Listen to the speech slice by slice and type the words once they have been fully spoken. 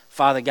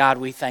Father God,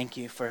 we thank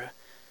you for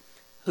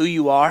who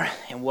you are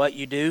and what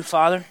you do,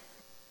 Father.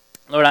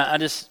 Lord, I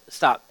just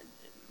stop,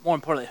 more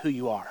importantly, who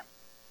you are.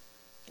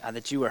 God,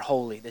 that you are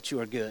holy, that you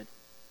are good,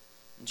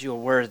 that you are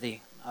worthy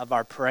of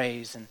our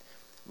praise, and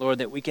Lord,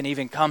 that we can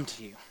even come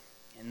to you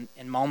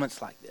in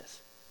moments like this.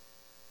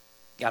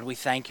 God, we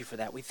thank you for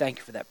that. We thank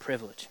you for that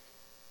privilege.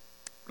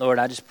 Lord,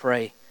 I just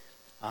pray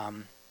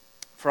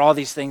for all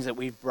these things that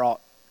we've brought.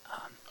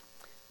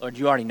 Lord,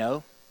 you already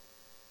know.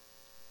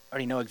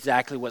 Already know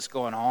exactly what's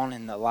going on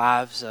in the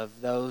lives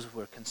of those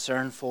we're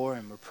concerned for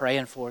and we're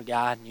praying for,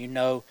 God. And you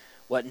know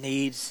what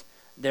needs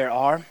there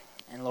are.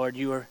 And Lord,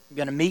 you are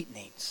going to meet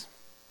needs.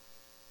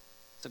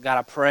 So God,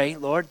 I pray,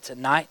 Lord,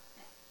 tonight,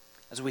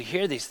 as we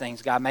hear these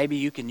things, God, maybe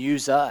you can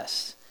use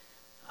us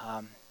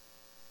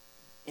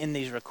in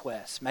these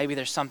requests. Maybe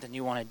there's something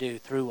you want to do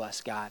through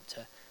us, God,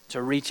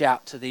 to reach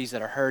out to these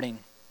that are hurting,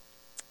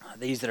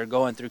 these that are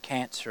going through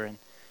cancer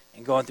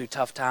and going through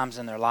tough times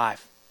in their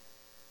life.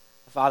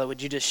 Father,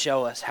 would you just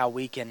show us how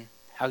we can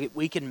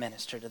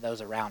minister to those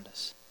around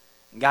us,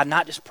 and God,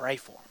 not just pray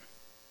for them,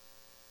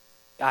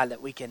 God, that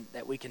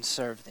we can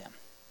serve them.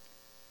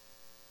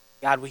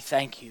 God, we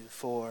thank you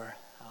for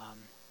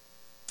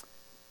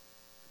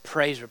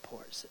praise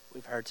reports that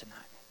we've heard tonight.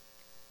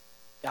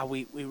 God,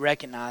 we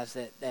recognize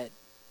that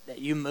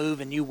you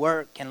move and you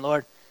work, and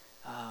Lord,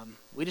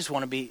 we just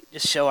want to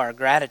just show our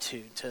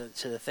gratitude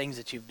to the things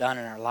that you've done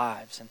in our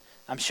lives. And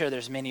I'm sure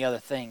there's many other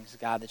things,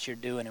 God, that you're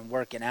doing and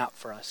working out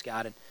for us,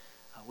 God, and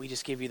we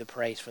just give you the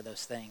praise for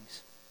those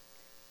things.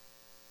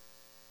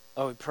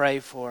 Lord, we pray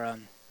for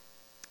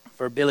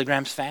Billy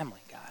Graham's family,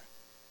 God.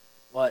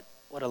 What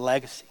a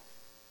legacy.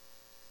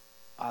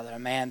 Father, a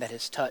man that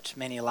has touched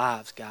many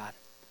lives, God.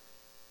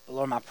 But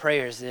Lord, my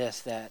prayer is this,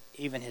 that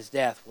even his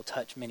death will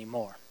touch many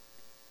more.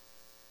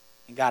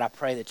 And God, I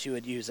pray that you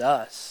would use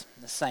us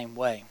in the same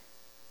way,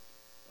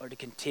 Lord, to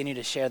continue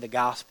to share the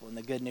gospel and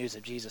the good news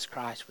of Jesus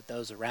Christ with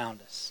those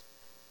around us.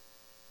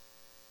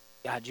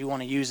 God, you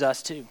want to use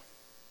us too.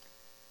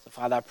 So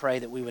Father, I pray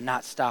that we would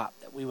not stop,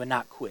 that we would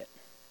not quit.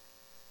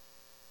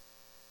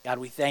 God,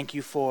 we thank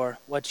you for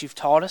what you've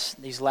taught us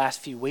these last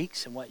few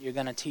weeks and what you're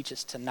going to teach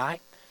us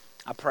tonight.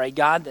 I pray,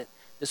 God, that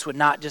this would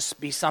not just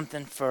be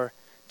something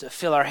to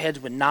fill our heads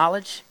with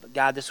knowledge, but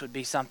God, this would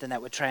be something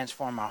that would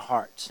transform our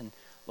hearts. And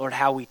Lord,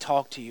 how we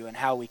talk to you and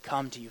how we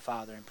come to you,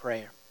 Father, in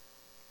prayer.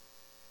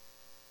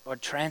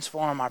 Lord,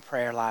 transform our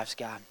prayer lives,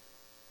 God.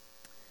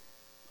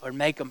 Lord,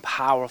 make them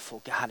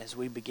powerful, God, as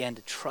we begin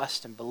to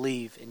trust and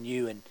believe in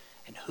you and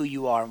who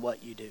you are and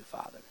what you do,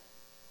 Father.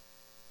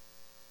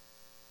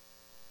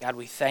 God,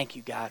 we thank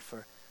you, God,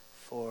 for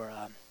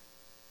a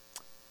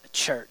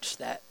church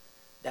that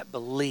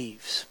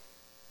believes,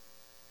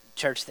 a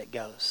church that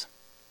goes.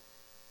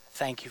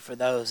 Thank you for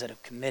those that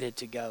have committed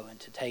to go and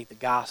to take the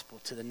gospel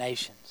to the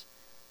nations.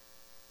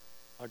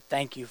 Lord,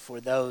 thank you for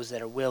those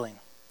that are willing.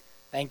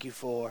 Thank you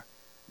for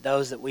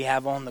those that we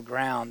have on the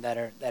ground that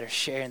are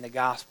sharing the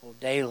gospel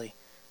daily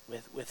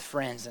with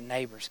friends and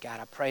neighbors. God,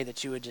 I pray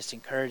that you would just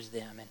encourage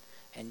them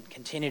and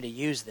continue to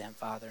use them,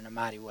 Father, in a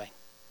mighty way.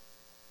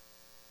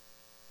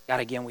 God,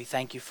 again, we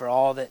thank you for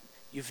all that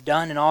you've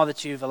done and all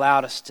that you've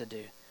allowed us to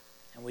do.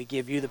 And we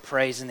give you the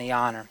praise and the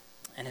honor.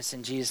 And it's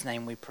in Jesus'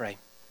 name we pray.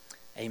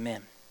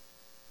 Amen.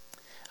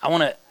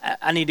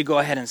 I need to go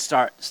ahead and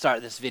start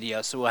this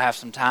video, so we'll have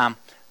some time.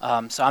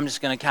 So I'm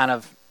just going to kind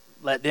of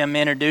let them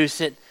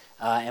introduce it,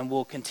 and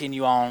we'll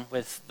continue on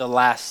with the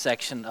last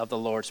section of the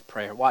Lord's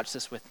Prayer. Watch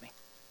this with me.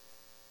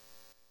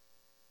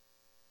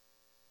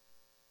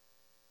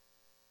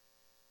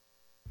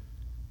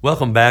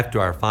 Welcome back to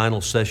our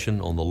final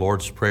session on the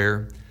Lord's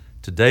Prayer.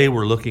 Today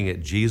we're looking at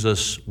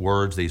Jesus'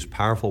 words, these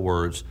powerful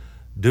words,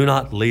 "Do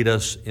not lead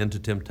us into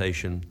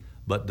temptation,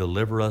 but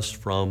deliver us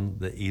from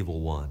the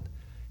evil one."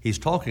 He's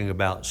talking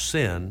about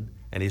sin,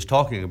 and he's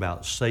talking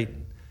about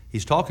Satan.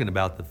 He's talking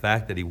about the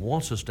fact that he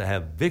wants us to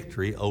have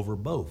victory over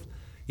both.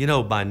 You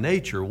know, by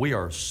nature, we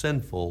are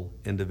sinful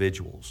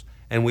individuals,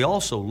 and we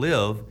also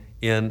live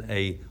in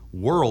a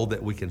world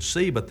that we can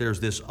see, but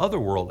there's this other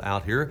world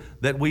out here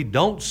that we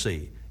don't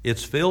see.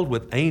 It's filled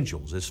with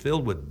angels, it's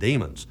filled with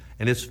demons,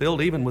 and it's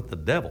filled even with the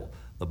devil.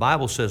 The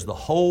Bible says the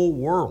whole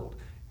world,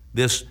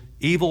 this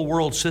evil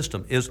world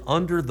system, is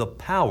under the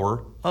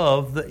power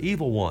of the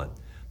evil one.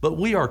 But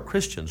we are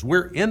Christians.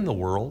 We're in the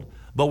world,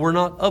 but we're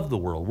not of the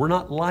world. We're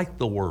not like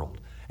the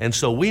world. And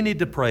so we need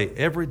to pray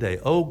every day,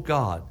 "Oh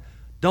God,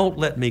 don't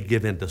let me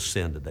give in to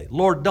sin today.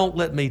 Lord, don't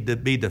let me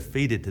be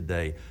defeated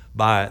today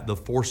by the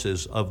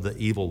forces of the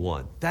evil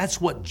one."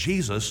 That's what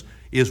Jesus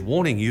is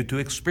wanting you to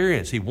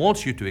experience. He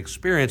wants you to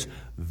experience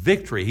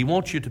victory. He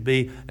wants you to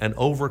be an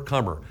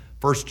overcomer.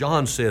 1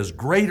 John says,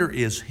 "Greater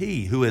is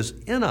he who is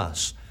in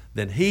us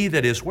than he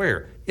that is"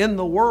 where? In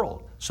the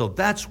world. So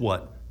that's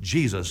what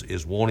Jesus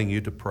is wanting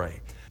you to pray.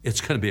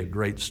 It's going to be a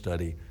great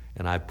study,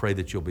 and I pray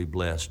that you'll be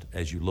blessed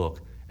as you look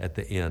at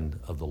the end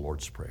of the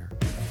Lord's Prayer.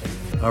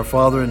 Our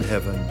Father in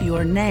heaven,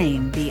 your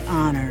name be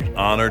honored.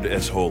 Honored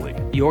as holy.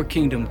 Your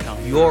kingdom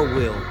come. Your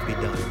will be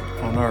done.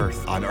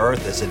 on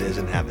earth as it is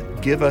in heaven.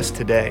 Give us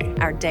today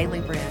our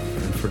daily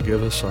bread. and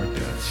forgive us our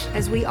debts,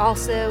 as we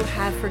also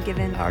have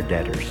forgiven our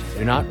debtors.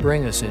 Do not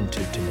bring us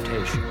into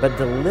temptation, but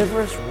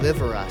deliver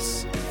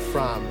us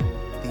from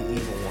the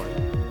evil one.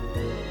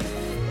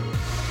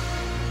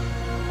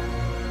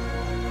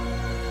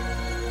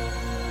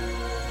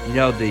 You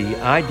know, the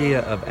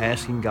idea of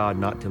asking God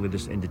not to lead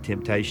us into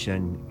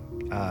temptation,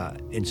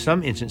 in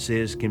some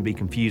instances, can be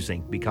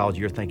confusing because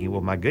you're thinking,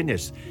 well, my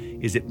goodness,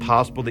 is it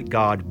possible that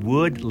God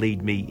would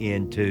lead me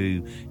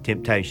into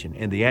temptation?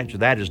 And the answer to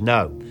that is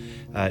no.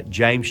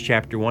 James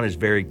chapter 1 is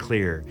very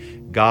clear.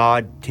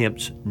 God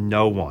tempts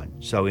no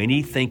one. So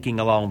any thinking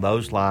along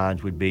those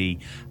lines would be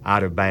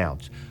out of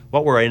bounds.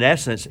 What we're in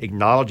essence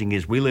acknowledging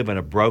is we live in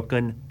a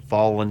broken,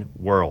 fallen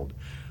world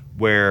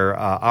where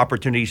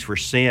opportunities for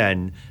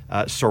sin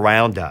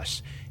surround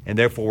us. And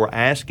therefore, we're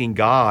asking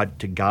God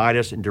to guide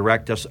us and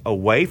direct us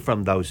away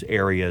from those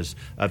areas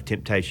of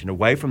temptation,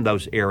 away from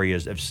those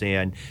areas of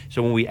sin.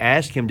 So when we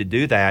ask Him to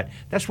do that,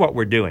 that's what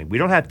we're doing. We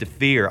don't have to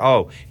fear,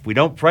 if we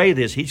don't pray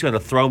this, He's going to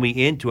throw me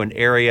into an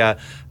area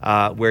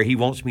where He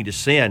wants me to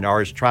sin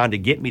or is trying to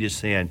get me to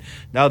sin.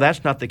 No,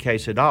 that's not the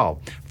case at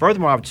all.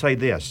 Furthermore, I would say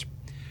this.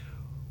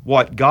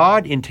 What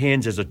God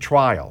intends as a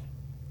trial,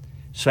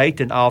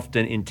 Satan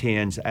often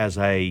intends as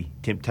a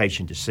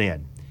temptation to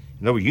sin.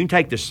 In other words, you can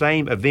take the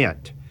same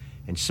event,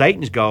 and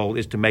Satan's goal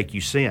is to make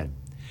you sin.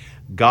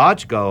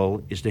 God's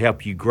goal is to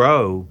help you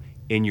grow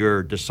in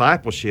your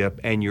discipleship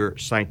and your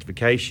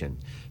sanctification.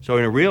 So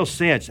in a real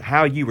sense,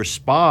 how you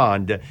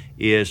respond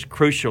is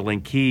crucial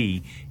and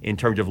key in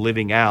terms of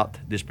living out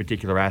this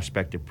particular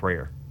aspect of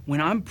prayer.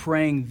 When I'm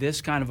praying this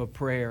kind of a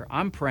prayer,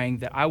 I'm praying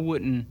that I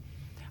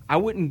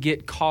wouldn't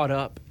get caught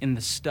up in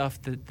the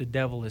stuff that the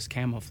devil is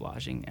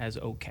camouflaging as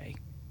okay.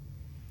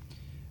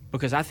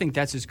 Because I think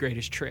that's his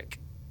greatest trick.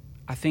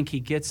 I think he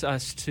gets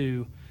us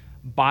to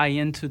buy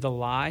into the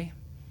lie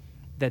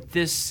that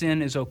this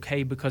sin is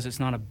okay because it's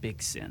not a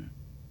big sin.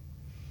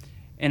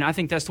 And I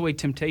think that's the way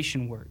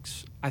temptation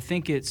works. I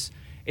think it's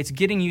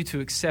getting you to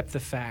accept the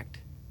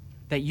fact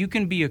that you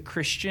can be a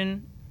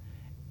Christian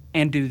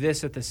and do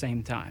this at the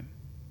same time.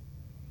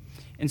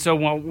 And so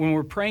when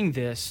we're praying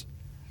this,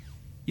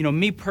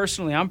 me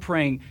personally, I'm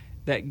praying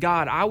that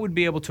God, I would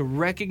be able to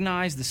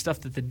recognize the stuff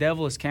that the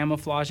devil is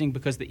camouflaging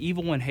because the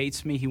evil one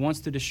hates me. He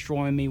wants to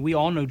destroy me. We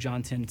all know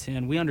John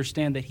 10:10. We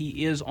understand that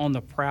he is on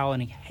the prowl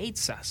and he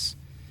hates us.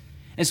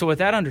 And so with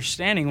that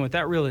understanding, with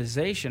that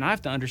realization, I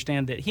have to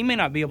understand that he may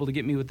not be able to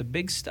get me with the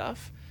big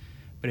stuff,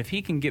 but if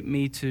he can get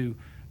me to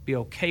be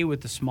okay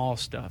with the small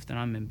stuff, then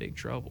I'm in big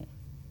trouble.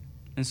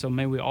 And so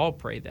may we all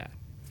pray that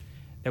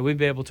we'd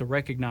be able to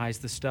recognize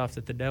the stuff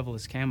that the devil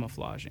is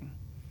camouflaging,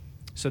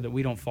 so that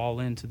we don't fall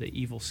into the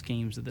evil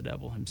schemes of the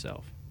devil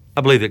himself.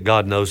 I believe that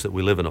God knows that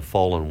we live in a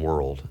fallen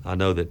world. I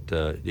know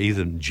that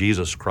even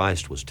Jesus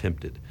Christ was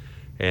tempted,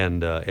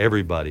 and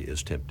everybody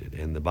is tempted.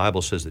 And the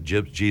Bible says that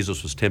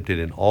Jesus was tempted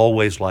in all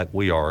ways like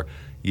we are,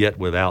 yet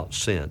without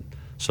sin.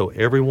 So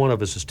every one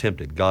of us is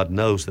tempted. God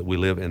knows that we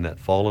live in that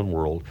fallen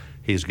world.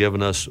 He's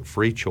given us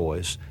free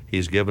choice.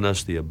 He's given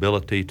us the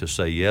ability to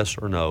say yes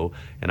or no.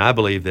 And I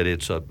believe that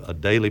it's a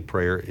daily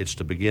prayer. It's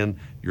to begin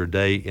your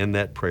day in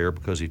that prayer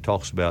because He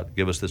talks about,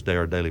 give us this day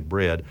our daily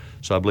bread.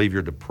 So I believe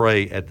you're to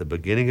pray at the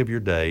beginning of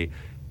your day,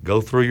 go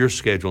through your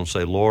schedule and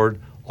say,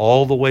 Lord,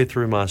 all the way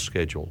through my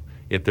schedule,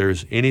 if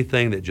there's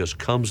anything that just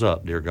comes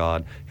up, dear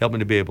God, help me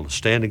to be able to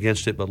stand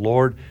against it. But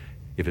Lord,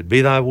 if it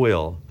be Thy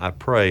will, I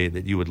pray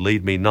that You would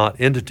lead me not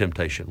into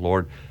temptation.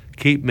 Lord,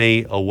 keep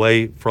me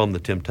away from the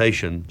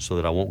temptation so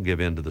that I won't give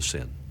in to the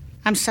sin.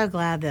 I'm so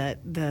glad that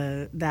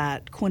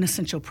that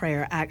quintessential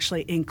prayer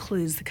actually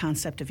includes the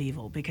concept of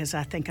evil, because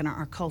I think in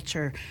our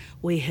culture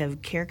we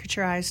have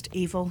caricaturized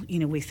evil.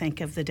 We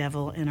think of the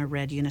devil in a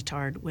red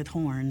unitard with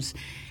horns,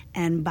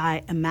 and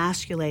by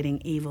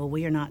emasculating evil,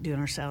 we are not doing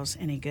ourselves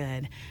any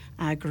good.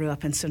 I grew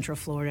up in Central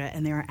Florida,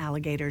 and there are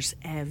alligators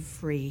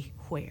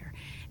everywhere.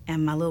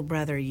 And my little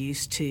brother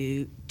used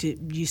to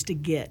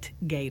get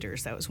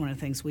gators. That was one of the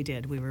things we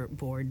did. We were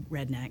bored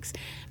rednecks.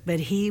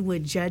 But he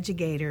would judge a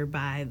gator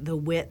by the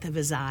width of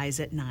his eyes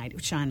at night. It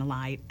would shine a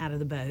light out of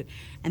the boat.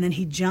 And then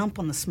he'd jump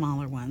on the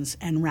smaller ones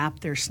and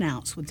wrap their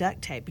snouts with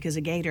duct tape, because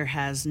a gator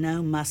has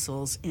no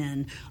muscles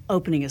in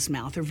opening his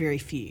mouth, or very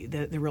few.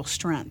 The real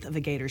strength of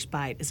a gator's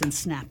bite is in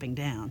snapping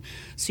down.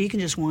 So you can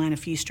just wind a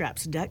few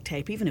straps of duct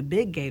tape. Even a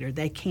big gator,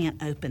 they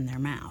can't open their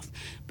mouth.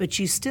 But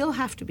you still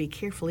have to be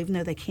careful, even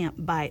though they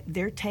can't bite.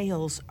 Their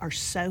tails are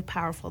so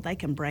powerful, they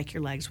can break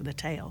your legs with a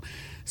tail.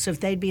 So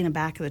if they'd be in the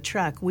back of the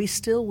truck, we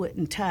still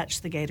wouldn't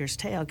touch the gator's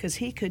tail, because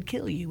he could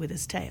kill you with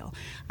his tail.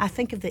 I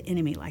think of the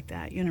enemy like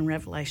that. In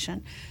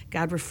Revelation,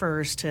 God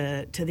refers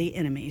to the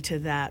enemy, to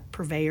that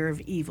purveyor of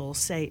evil,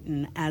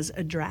 Satan, as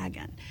a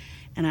dragon.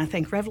 And I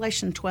think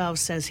Revelation 12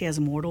 says he has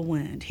a mortal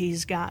wound.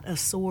 He's got a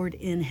sword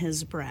in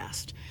his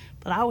breast.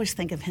 But I always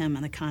think of him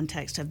in the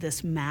context of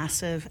this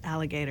massive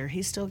alligator.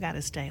 He's still got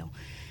his tail.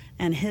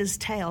 and his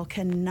tail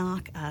can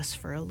knock us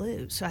for a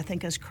loop. So I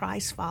think as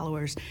Christ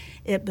followers,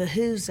 it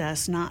behooves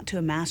us not to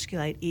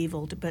emasculate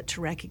evil, but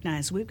to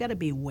recognize we've got to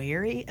be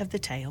wary of the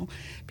tail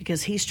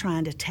because he's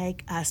trying to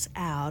take us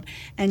out,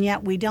 and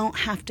yet we don't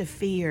have to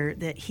fear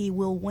that he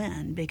will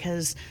win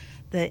because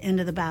the end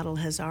of the battle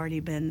has already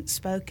been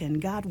spoken.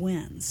 God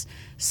wins.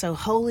 So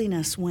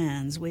holiness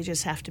wins. We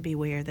just have to be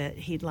aware that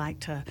he'd like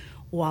to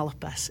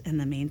wallop us in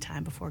the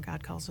meantime before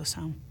God calls us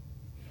home.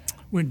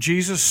 When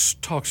Jesus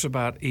talks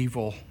about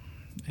evil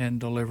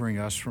and delivering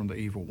us from the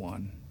evil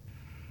one,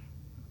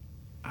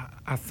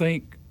 I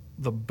think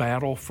the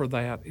battle for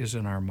that is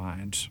in our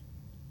minds.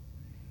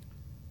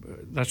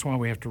 That's why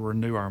we have to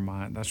renew our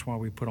mind. That's why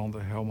we put on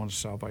the helmet of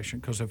salvation.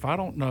 Because if I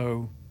don't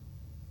know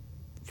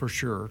for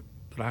sure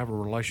that I have a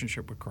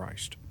relationship with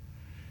Christ,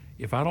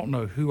 if I don't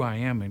know who I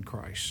am in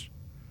Christ,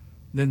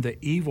 then the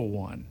evil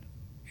one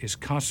is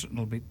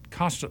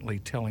constantly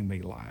telling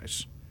me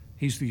lies.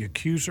 He's the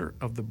accuser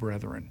of the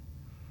brethren.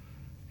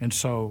 And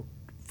so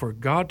for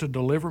God to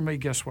deliver me,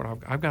 guess what?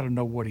 I've got to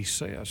know what he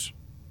says.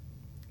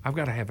 I've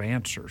got to have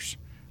answers.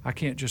 I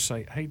can't just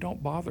say, hey,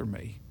 don't bother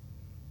me.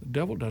 The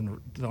devil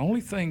doesn't. The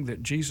only thing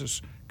that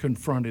Jesus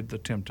confronted the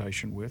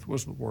temptation with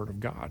was the Word of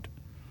God.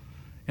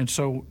 And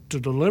so to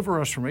deliver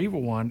us from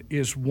evil one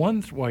is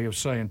one way of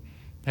saying,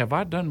 have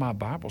I done my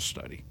Bible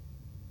study?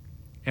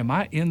 Am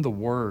I in the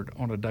Word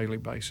on a daily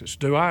basis?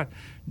 Do I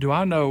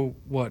know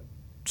what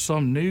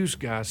some news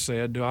guy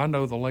said? Do I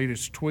know the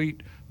latest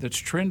tweet that's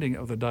trending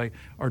of the day?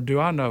 Or do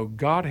I know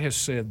God has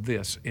said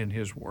this in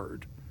his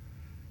Word?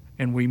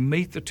 And we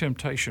meet the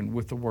temptation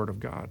with the Word of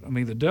God. I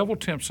mean, the devil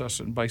tempts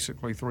us in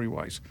basically three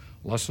ways.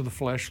 Lust of the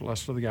flesh,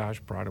 lust of the eyes,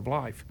 pride of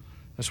life.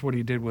 That's what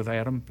he did with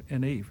Adam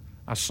and Eve.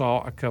 I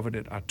saw, I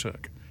coveted, I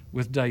took.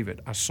 With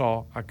David, I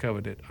saw, I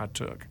coveted, I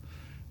took.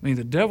 I mean,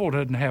 the devil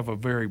doesn't have a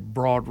very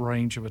broad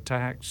range of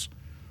attacks,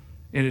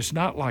 and it's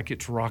not like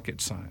it's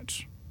rocket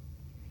science.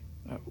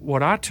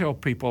 What I tell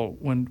people,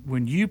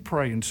 when you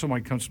pray and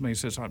somebody comes to me and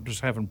says, I'm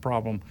just having a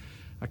problem,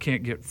 I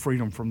can't get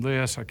freedom from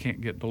this, I can't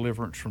get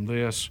deliverance from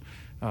this,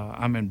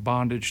 I'm in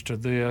bondage to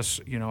this,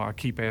 I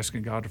keep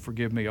asking God to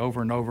forgive me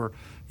over and over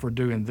for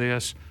doing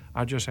this,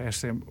 I just ask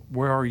them,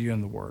 where are you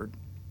in the Word?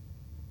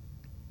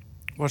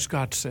 What's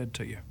God said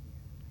to you?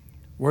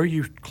 Where are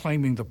you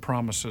claiming the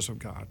promises of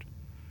God?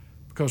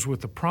 Because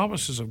with the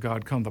promises of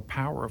God come the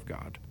power of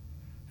God.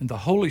 And the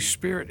Holy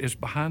Spirit is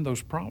behind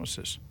those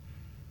promises.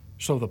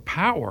 So the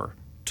power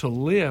to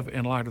live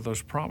in light of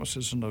those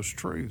promises and those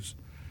truths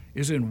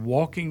is in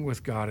walking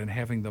with God and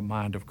having the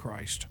mind of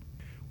Christ.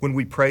 When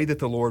we pray that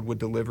the Lord would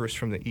deliver us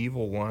from the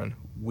evil one,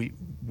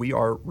 we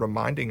are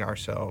reminding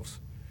ourselves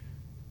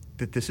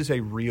that this is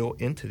a real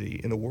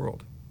entity in the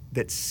world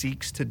that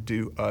seeks to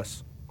do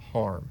us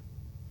harm.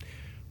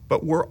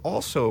 But we're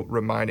also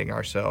reminding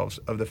ourselves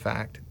of the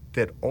fact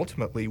that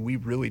ultimately we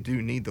really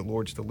do need the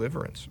Lord's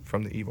deliverance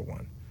from the evil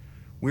one.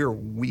 We are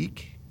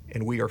weak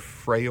and we are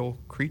frail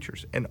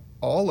creatures, and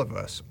all of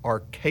us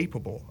are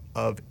capable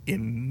of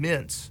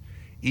immense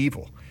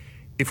evil.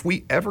 If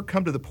we ever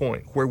come to the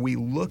point where we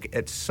look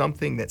at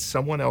something that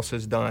someone else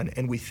has done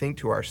and we think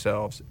to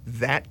ourselves,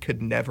 that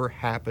could never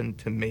happen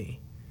to me,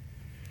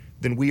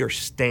 then we are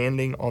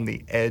standing on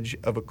the edge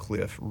of a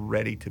cliff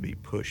ready to be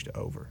pushed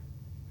over.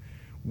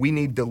 We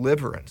need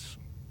deliverance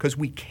because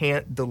we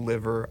can't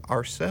deliver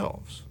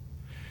ourselves.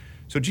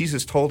 So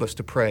Jesus told us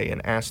to pray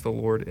and ask the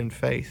Lord in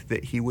faith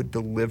that he would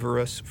deliver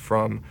us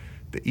from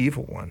the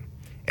evil one.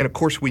 And of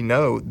course we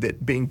know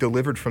that being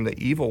delivered from the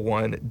evil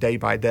one day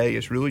by day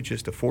is really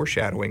just a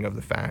foreshadowing of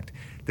the fact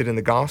that in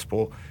the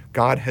gospel,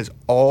 God has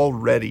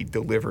already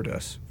delivered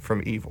us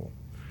from evil.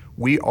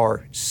 We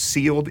are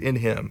sealed in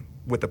him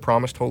with the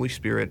promised Holy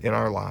Spirit in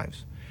our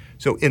lives.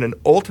 So in an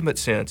ultimate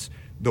sense,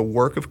 the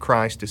work of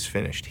Christ is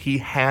finished. He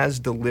has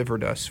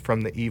delivered us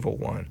from the evil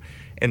one.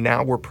 And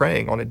now we're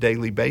praying on a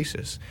daily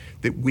basis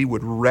that we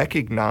would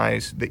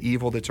recognize the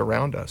evil that's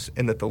around us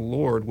and that the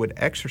Lord would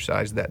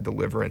exercise that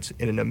deliverance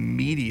in an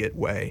immediate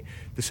way,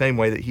 the same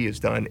way that he has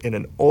done in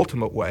an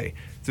ultimate way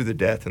through the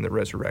death and the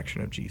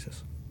resurrection of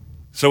Jesus.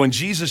 So when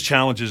Jesus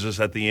challenges us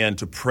at the end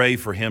to pray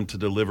for him to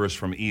deliver us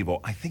from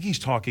evil, I think he's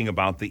talking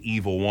about the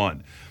evil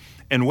one.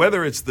 And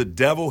whether it's the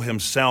devil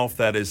himself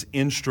that is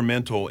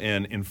instrumental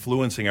in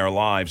influencing our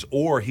lives,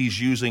 or he's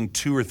using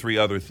two or three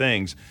other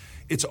things,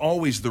 it's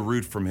always the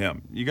root from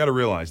him. You got to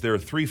realize there are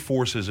three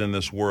forces in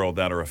this world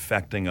that are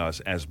affecting us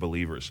as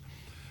believers: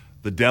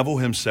 the devil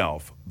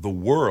himself, the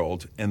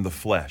world, and the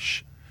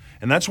flesh.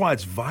 And that's why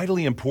it's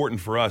vitally important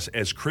for us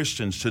as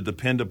Christians to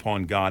depend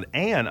upon God,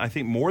 and I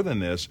think more than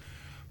this,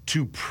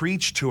 to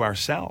preach to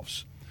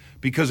ourselves.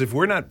 Because if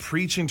we're not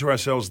preaching to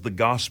ourselves the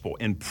gospel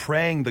and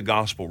praying the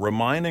gospel,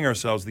 reminding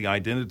ourselves the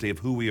identity of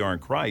who we are in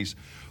Christ,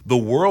 the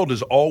world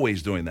is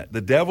always doing that. The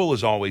devil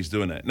is always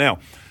doing that. Now,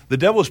 the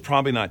devil is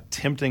probably not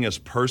tempting us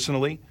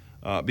personally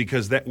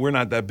because we're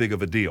not that big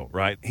of a deal,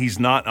 right? He's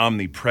not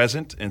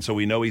omnipresent, and so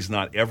we know he's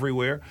not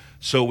everywhere.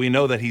 So we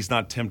know that he's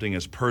not tempting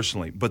us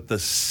personally, but the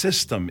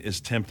system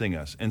is tempting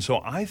us. And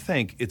so I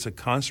think it's a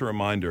constant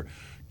reminder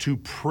to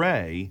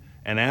pray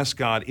and ask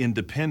God in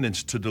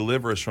dependence to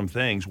deliver us from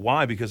things.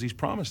 Why? Because He's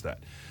promised that.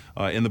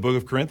 In the book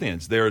of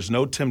Corinthians, there is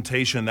no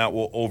temptation that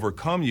will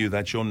overcome you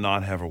that you'll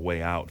not have a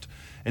way out.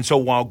 And so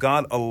while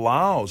God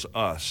allows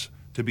us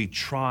to be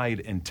tried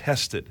and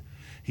tested,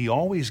 He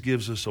always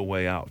gives us a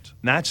way out.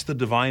 And that's the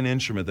divine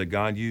instrument that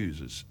God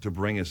uses to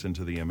bring us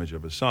into the image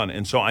of His Son.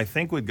 And so I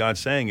think what God's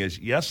saying is,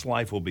 yes,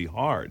 life will be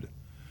hard,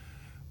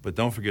 but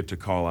don't forget to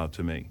call out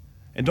to me.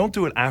 And don't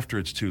do it after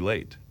it's too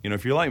late. You know,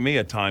 if you're like me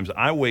at times,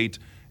 I wait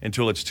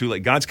until it's too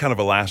late. God's kind of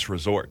a last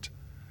resort.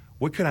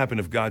 What could happen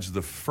if God's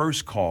the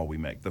first call we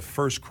make, the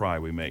first cry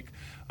we make?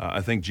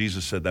 I think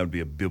Jesus said that would be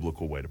a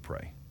biblical way to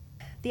pray.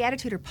 The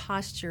attitude or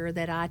posture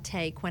that I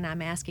take when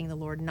I'm asking the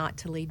Lord not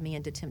to lead me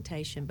into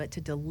temptation, but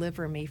to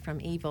deliver me from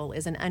evil,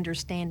 is an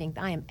understanding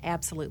that I am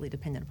absolutely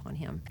dependent upon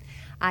Him.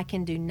 I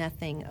can do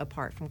nothing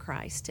apart from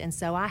Christ. And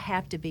so I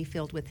have to be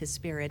filled with His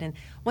Spirit. And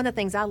one of the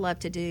things I love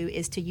to do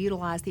is to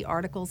utilize the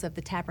articles of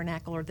the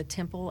tabernacle or the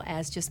temple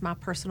as just my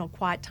personal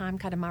quiet time,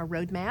 kind of my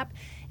roadmap.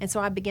 And so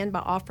I begin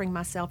by offering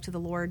myself to the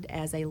Lord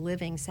as a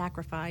living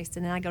sacrifice.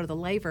 And then I go to the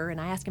laver and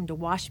I ask Him to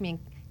wash me and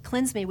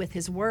cleanse me with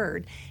His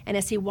Word. And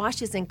as He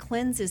washes and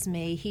cleanses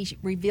me, He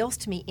reveals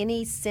to me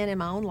any sin in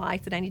my own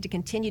life that I need to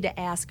continue to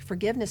ask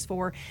forgiveness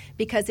for,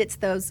 because it's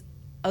those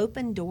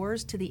open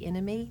doors to the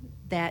enemy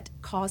that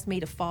caused me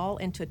to fall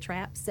into a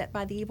trap set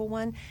by the evil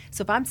one.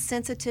 So if I'm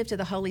sensitive to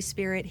the Holy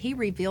Spirit, He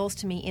reveals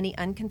to me any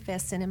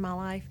unconfessed sin in my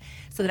life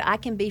so that I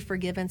can be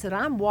forgiven, so that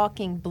I'm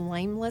walking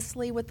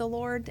blamelessly with the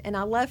Lord. And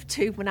I love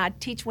to, when I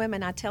teach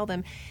women, I tell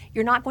them,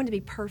 you're not going to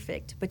be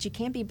perfect, but you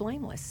can be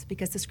blameless,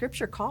 because the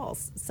Scripture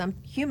calls some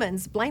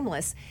humans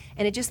blameless.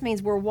 And it just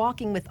means we're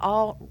walking with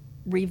all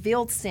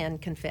revealed sin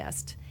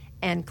confessed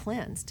and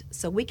cleansed,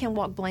 so we can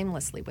walk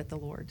blamelessly with the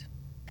Lord.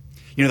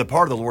 You know, the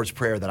part of the Lord's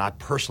Prayer that I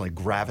personally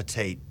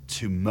gravitate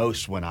to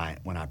most when I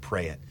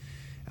pray it,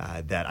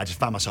 that I just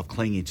find myself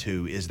clinging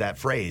to, is that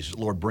phrase,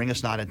 Lord, bring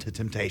us not into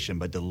temptation,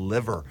 but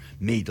deliver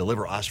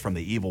us from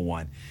the evil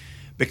one.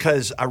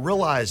 Because I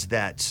realize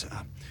that,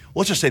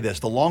 let's just say this,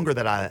 the longer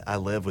that I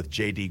live with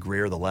J.D.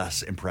 Greear, the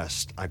less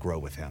impressed I grow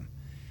with him.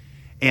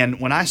 And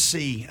when I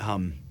see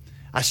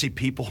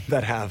people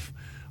that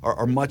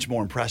are much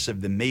more impressive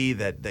than me,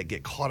 that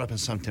get caught up in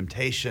some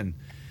temptation,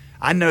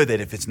 I know that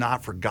if it's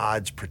not for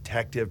God's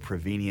protective,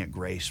 prevenient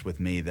grace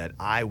with me, that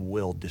I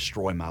will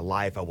destroy my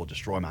life, I will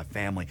destroy my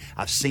family.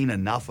 I've seen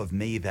enough of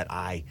me that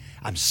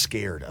I'm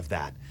scared of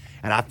that.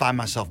 And I find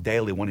myself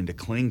daily wanting to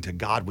cling to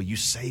God. Will you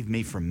save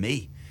me from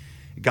me?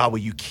 God, will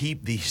you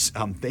keep these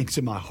things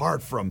in my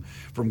heart from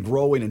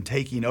growing and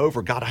taking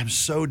over? God, I'm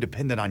so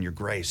dependent on your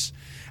grace.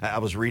 I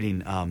was reading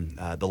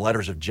the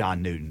letters of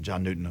John Newton.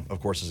 John Newton, of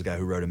course, is the guy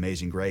who wrote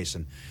Amazing Grace.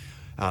 And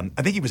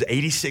I think he was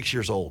 86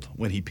 years old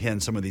when he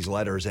penned some of these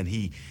letters, and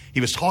he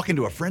was talking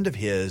to a friend of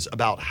his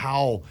about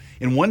how,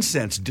 in one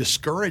sense,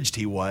 discouraged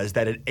he was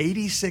that at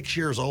 86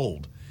 years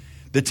old,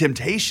 the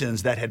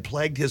temptations that had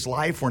plagued his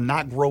life were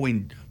not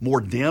growing more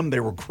dim,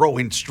 they were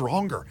growing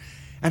stronger.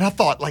 And I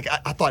thought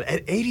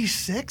at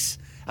 86?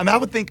 I mean, I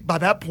would think by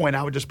that point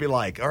I would just be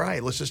like, all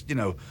right, let's just,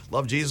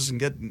 love Jesus and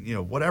get,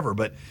 whatever.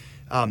 But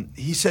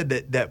he said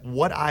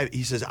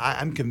he says,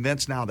 I'm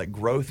convinced now that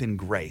growth in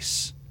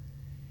grace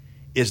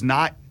is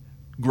not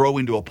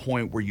growing to a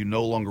point where you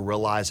no longer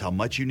realize how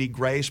much you need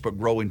grace, but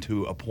growing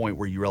to a point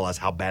where you realize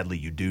how badly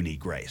you do need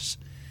grace.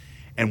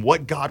 And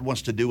what God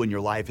wants to do in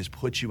your life is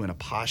put you in a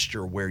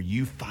posture where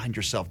you find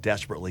yourself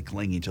desperately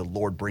clinging to,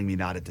 Lord, bring me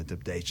not into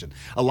temptation.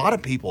 A lot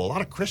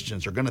of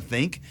Christians are going to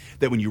think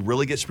that when you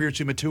really get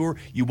spiritually mature,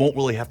 you won't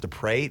really have to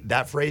pray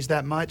that phrase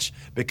that much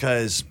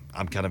because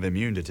I'm kind of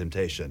immune to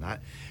temptation.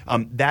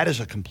 That is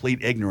a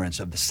complete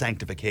ignorance of the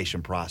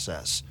sanctification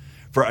process.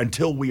 For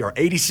until we are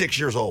 86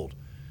 years old,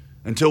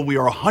 until we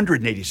are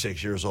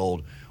 186 years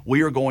old,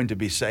 we are going to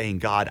be saying,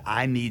 God,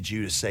 I need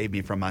you to save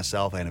me from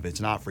myself, and if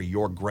it's not for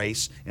your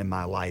grace in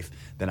my life,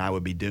 then I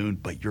would be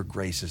doomed, but your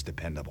grace is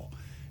dependable.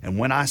 And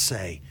when I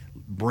say,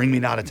 bring me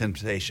not into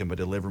temptation, but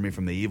deliver me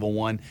from the evil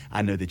one,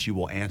 I know that you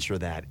will answer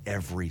that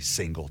every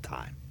single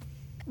time.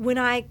 When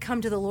I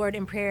come to the Lord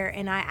in prayer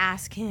and I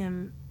ask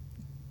Him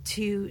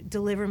to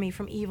deliver me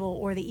from evil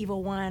or the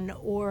evil one,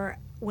 or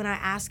when I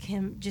ask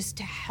Him just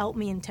to help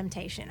me in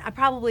temptation. I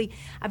probably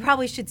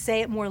should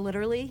say it more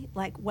literally,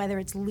 like whether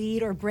it's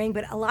lead or bring,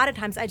 but a lot of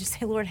times I just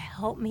say, Lord,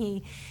 help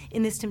me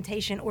in this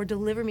temptation, or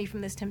deliver me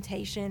from this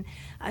temptation,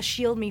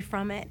 shield me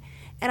from it.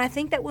 And I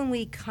think that when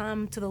we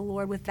come to the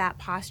Lord with that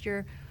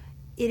posture,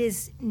 it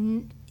is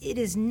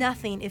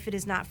nothing if it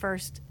is not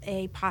first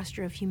a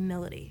posture of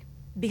humility.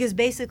 Because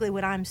basically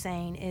what I'm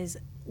saying is,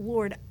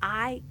 Lord,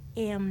 I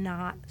am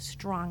not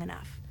strong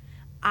enough.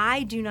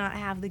 I do not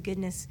have the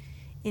goodness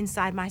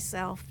inside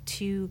myself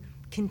to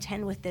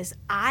contend with this.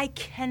 I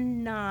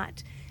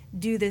cannot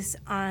do this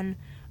on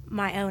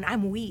my own.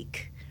 I'm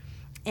weak.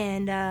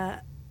 And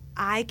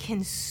I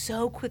can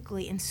so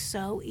quickly and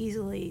so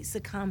easily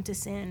succumb to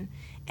sin.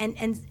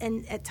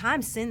 And at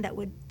times sin that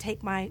would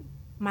take my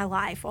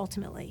life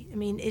ultimately. I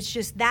mean, it's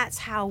just, that's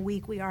how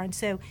weak we are. And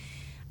so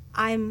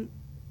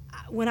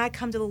when I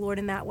come to the Lord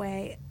in that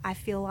way, I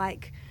feel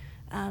like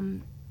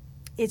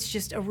it's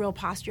just a real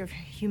posture of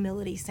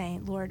humility,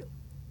 saying, Lord,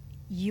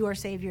 you are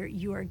Savior,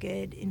 you are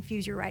good,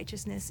 infuse your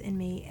righteousness in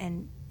me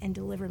and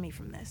deliver me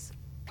from this.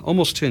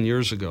 Almost 10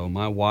 years ago,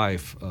 my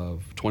wife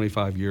of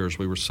 25 years,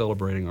 we were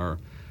celebrating our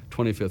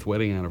 25th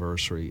wedding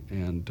anniversary,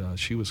 and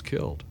she was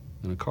killed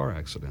in a car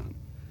accident.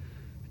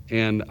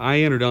 And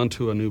I entered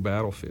onto a new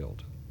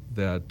battlefield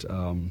that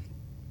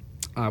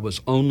I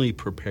was only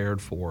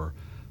prepared for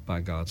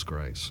by God's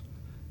grace.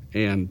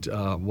 And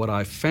what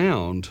I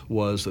found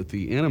was that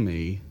the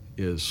enemy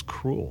is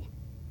cruel,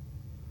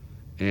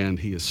 and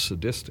he is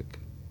sadistic,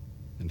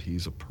 and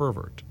he's a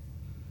pervert,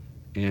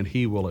 and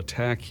he will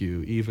attack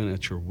you even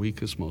at your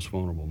weakest, most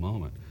vulnerable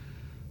moment.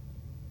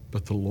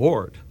 But the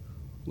Lord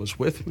was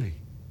with me,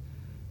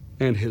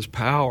 and his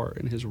power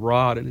and his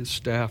rod and his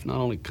staff not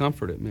only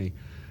comforted me,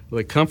 but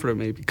they comforted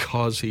me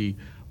because he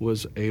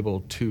was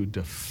able to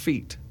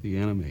defeat the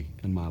enemy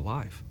in my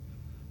life.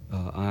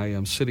 I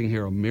am sitting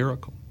here a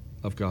miracle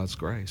of God's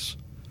grace.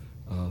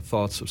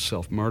 Thoughts of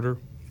self-murder,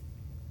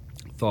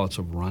 thoughts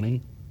of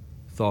running,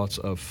 thoughts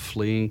of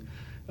fleeing.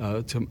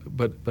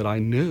 But I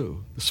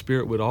knew the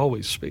Spirit would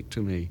always speak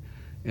to me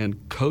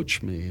and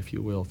coach me, if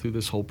you will, through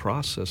this whole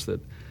process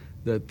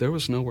that there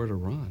was nowhere to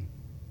run.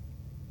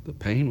 The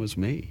pain was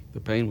me. The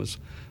pain was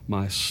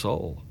my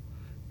soul.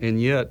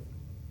 And yet,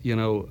 you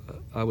know,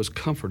 I was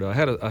comforted. I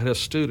had a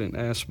student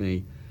ask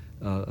me,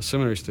 a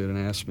seminary student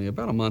asked me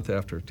about a month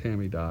after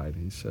Tammy died.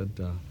 He said,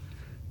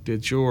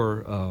 did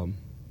your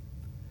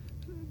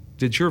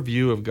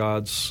view of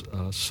God's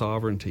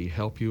sovereignty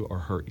help you or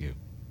hurt you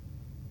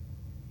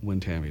when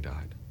Tammy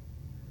died?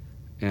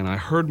 And I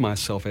heard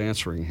myself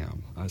answering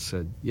him. I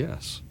said,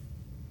 yes.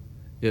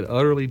 It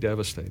utterly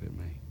devastated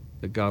me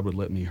that God would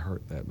let me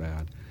hurt that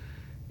bad.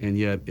 And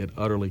yet it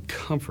utterly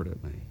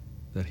comforted me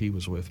that he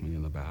was with me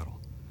in the battle.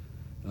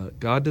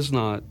 God does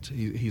not,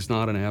 he's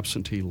not an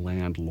absentee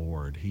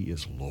landlord. He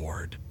is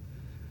Lord.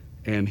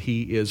 And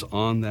he is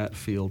on that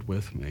field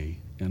with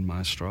me in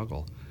my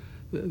struggle.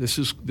 This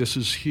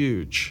is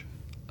huge,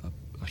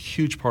 a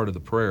huge part of the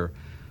prayer,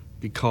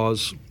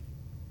 because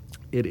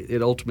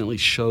it ultimately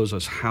shows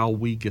us how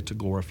we get to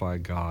glorify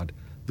God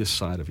this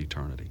side of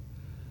eternity.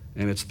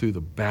 And it's through the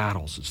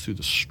battles, it's through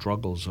the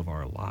struggles of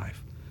our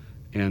life.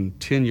 And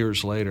 10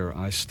 years later,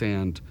 I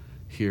stand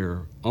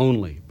here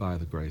only by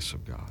the grace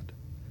of God.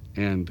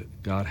 And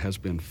God has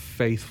been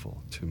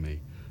faithful to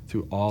me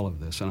through all of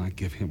this, and I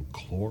give him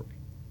glory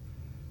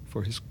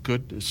for his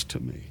goodness to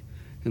me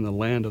in the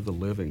land of the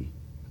living.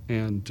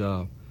 And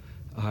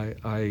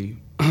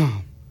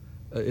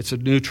it's a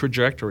new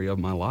trajectory of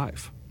my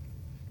life.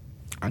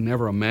 I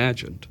never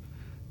imagined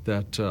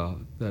that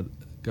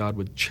God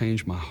would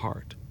change my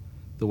heart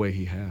the way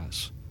he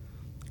has,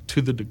 to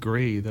the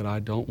degree that I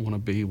don't want to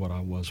be what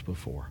I was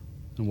before.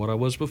 And what I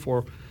was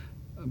before,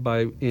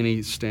 by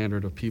any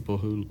standard of people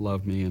who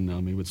love me and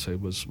know me, would say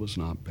was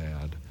not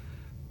bad.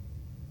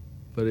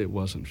 But it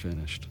wasn't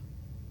finished.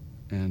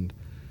 And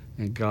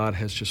God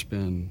has just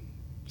been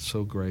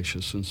so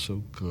gracious and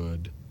so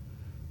good.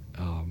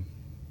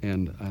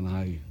 And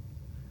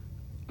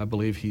I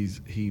believe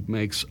he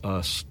makes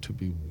us to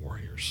be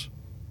warriors.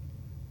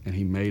 And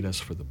he made us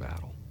for the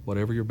battle,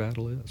 whatever your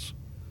battle is.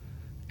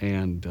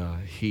 And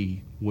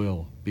he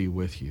will be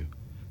with you,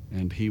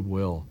 and he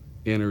will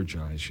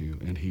energize you,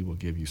 and he will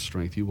give you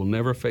strength. You will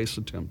never face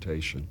a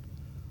temptation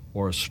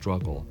or a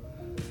struggle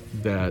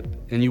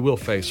and you will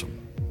face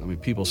them. I mean,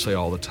 people say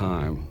all the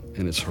time,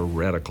 and it's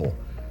heretical,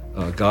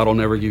 God will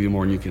never give you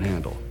more than you can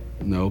handle.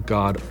 No,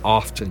 God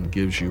often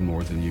gives you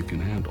more than you can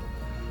handle,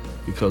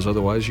 because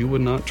otherwise you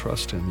would not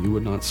trust him, you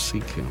would not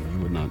seek him,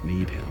 you would not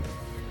need him.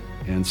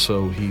 And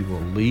so he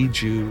will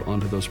lead you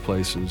onto those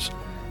places,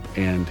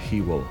 and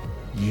he will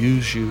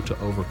use you to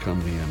overcome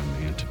the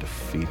enemy and to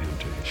defeat him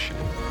to his shame.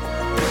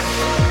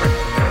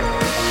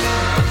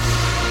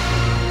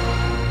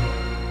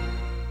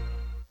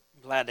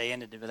 I'm glad they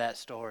ended with that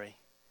story.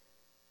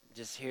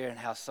 Just hearing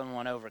how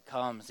someone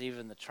overcomes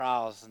even the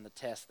trials and the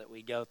tests that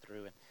we go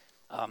through.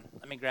 And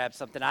let me grab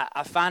something.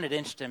 I find it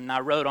interesting, and I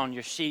wrote on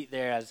your sheet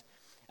there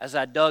as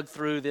I dug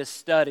through this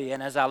study,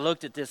 and as I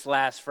looked at this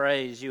last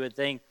phrase, you would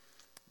think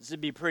this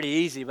would be pretty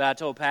easy, but I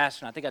told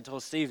Pastor, and I think I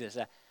told Steve this,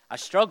 I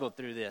struggled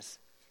through this.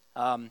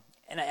 And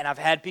I've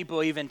had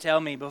people even tell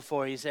me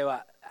before, you say,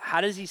 well,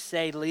 how does he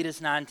say lead us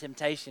not in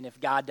temptation if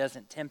God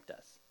doesn't tempt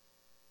us?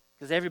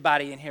 Because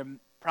everybody in here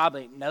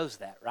probably knows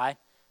that, right?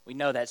 We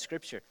know that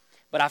scripture.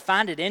 But I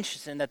find it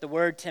interesting that the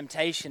word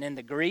temptation in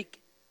the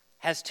Greek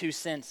has two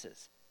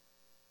senses,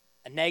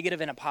 a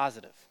negative and a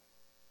positive,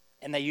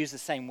 and they use the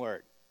same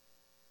word.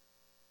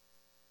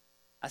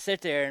 I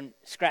sit there and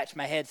scratch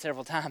my head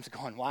several times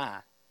going, why?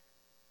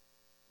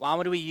 Why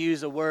would we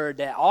use a word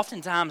that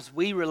oftentimes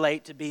we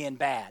relate to being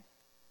bad,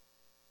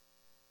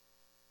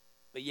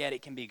 but yet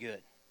it can be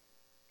good?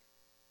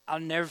 I'll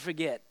never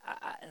forget,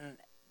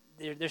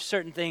 there's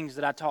certain things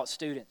that I taught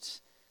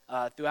students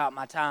throughout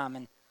my time,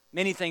 and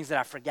many things that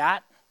I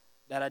forgot,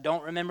 that I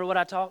don't remember what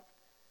I taught,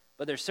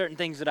 but there's certain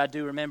things that I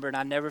do remember, and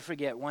I never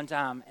forget one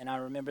time, and I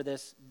remember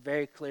this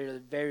very clearly,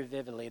 very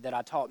vividly, that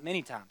I taught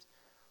many times.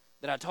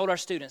 that I told our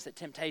students that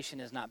temptation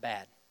is not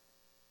bad.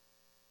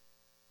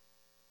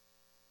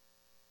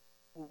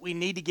 We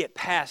need to get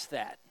past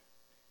that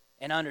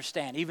and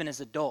understand, even as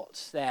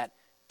adults, that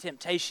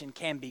temptation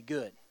can be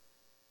good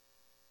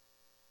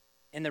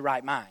in the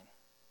right mind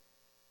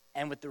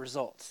and with the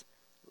results.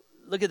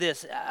 Look at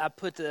this. I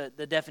put the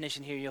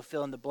definition here. You'll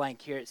fill in the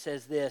blank here. It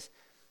says this.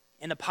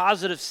 In a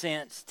positive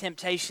sense,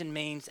 temptation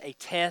means a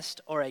test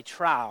or a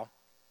trial.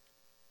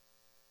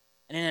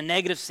 And in a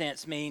negative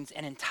sense means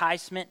an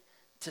enticement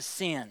to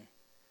sin,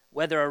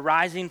 whether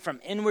arising from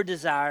inward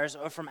desires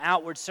or from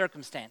outward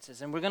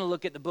circumstances. And we're going to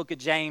look at the book of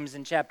James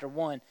in chapter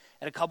 1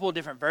 at a couple of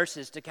different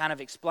verses to kind of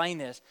explain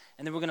this.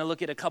 And then we're going to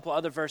look at a couple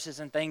other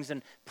verses and things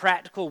and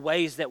practical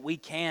ways that we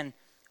can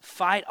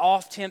fight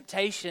off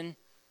temptation,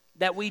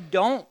 that we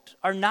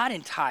are not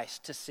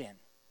enticed to sin.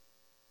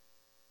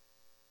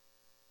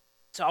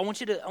 So I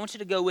want you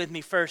to go with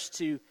me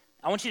first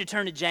I want you to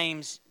turn to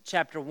James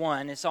chapter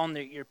 1. It's on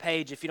your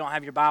page if you don't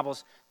have your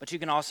Bibles, but you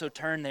can also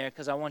turn there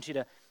because I want you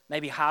to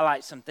maybe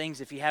highlight some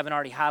things if you haven't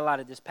already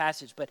highlighted this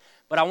passage. But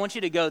I want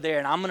you to go there,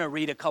 and I'm going to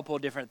read a couple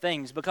of different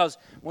things, because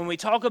when we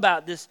talk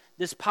about this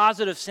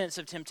positive sense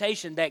of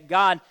temptation, that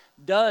God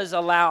does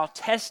allow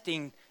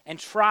testing and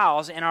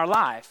trials in our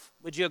life.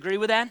 Would you agree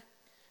with that?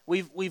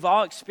 We've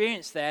all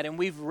experienced that, and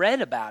we've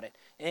read about it.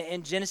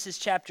 In Genesis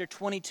chapter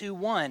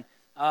 22:1,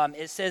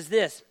 it says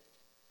this.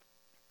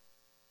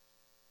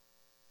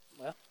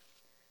 Well,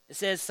 it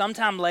says,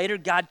 sometime later,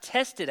 God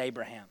tested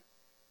Abraham.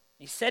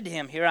 He said to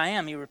him, "Here I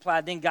am." He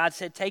replied, then God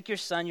said, "Take your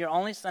son, your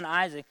only son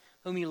Isaac,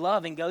 whom you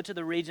love, and go to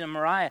the region of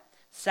Moriah.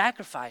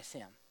 Sacrifice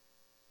him."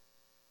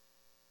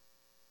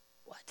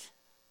 What?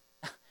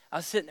 I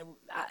was sitting,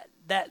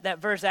 that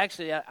verse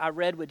actually I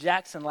read with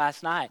Jackson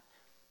last night.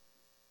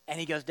 And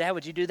he goes, "Dad,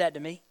 would you do that to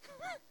me?"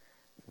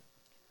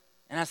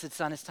 And I said,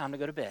 "Son, it's time to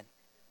go to bed."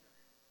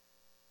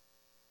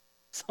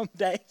 Some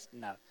days?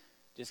 No,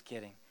 just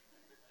kidding.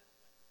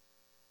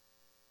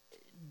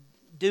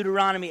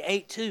 Deuteronomy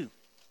 8:2.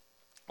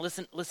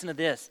 Listen to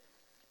this.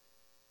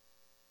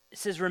 It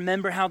says,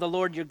 "Remember how the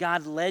Lord your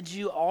God led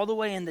you all the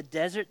way in the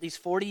desert these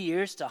 40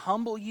 years to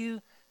humble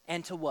you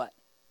and to what?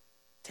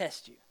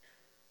 Test you."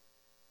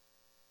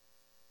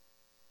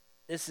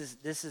 This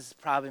is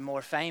probably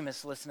more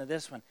famous. Listen to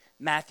this one.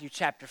 Matthew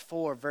chapter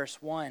 4,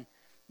 verse 1.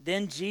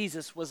 Then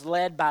Jesus was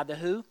led by the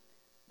who?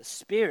 The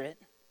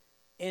Spirit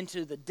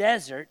into the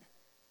desert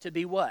to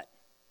be what?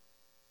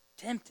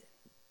 Tempted.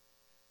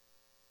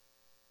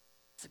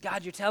 So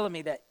God, you're telling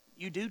me that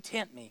you do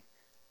tempt me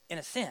in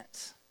a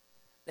sense.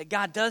 That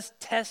God does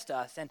test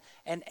us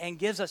and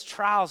gives us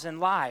trials in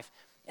life.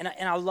 And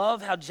I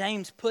love how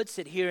James puts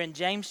it here in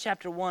James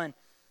chapter 1.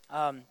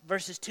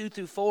 Verses 2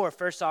 through 4,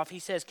 first off, he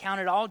says,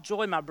 "Count it all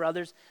joy, my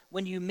brothers,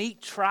 when you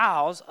meet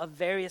trials of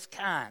various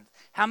kinds."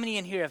 How many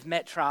in here have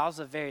met trials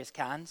of various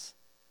kinds?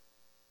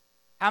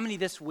 How many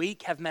this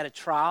week have met a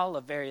trial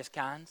of various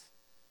kinds?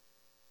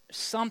 There's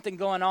something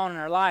going on in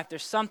our life.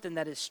 There's something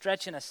that is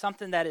stretching us,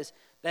 something that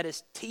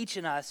is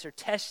teaching us or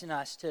testing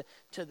us to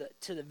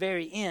the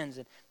very ends.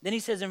 And then he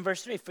says in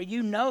verse 3, "For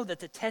you know that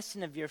the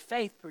testing of your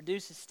faith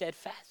produces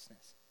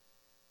steadfastness."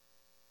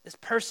 This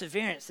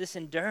perseverance, this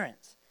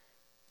endurance.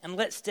 "And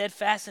let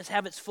steadfastness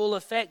have its full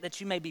effect, that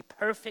you may be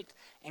perfect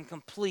and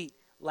complete,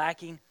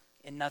 lacking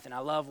in nothing." I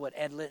love what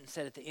Ed Litton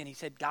said at the end. He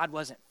said, God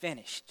wasn't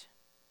finished.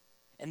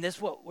 And this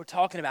is what we're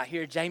talking about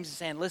here. James is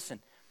saying,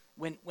 listen,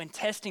 when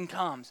testing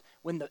comes,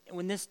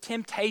 when this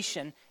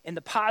temptation in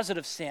the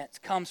positive sense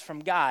comes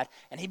from God,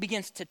 and he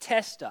begins to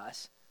test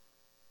us,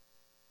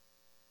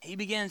 he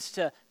begins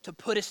to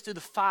put us through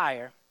the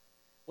fire,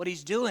 what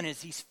he's doing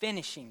is he's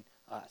finishing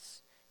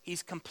us.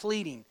 He's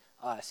completing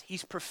us.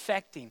 He's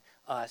perfecting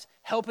us,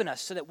 helping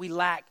us so that we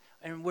lack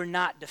and we're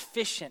not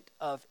deficient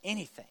of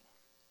anything.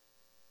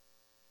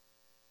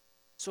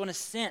 So in a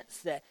sense,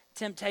 that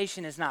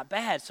temptation is not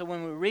bad. So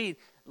when we read,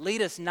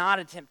 "Lead us not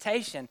into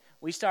temptation,"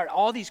 we start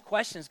all these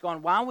questions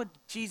going, why would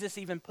Jesus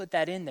even put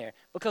that in there?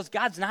 Because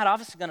God's not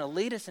obviously going to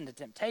lead us into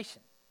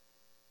temptation.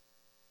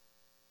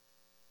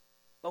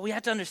 But we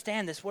have to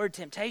understand this word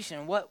temptation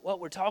and what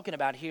we're talking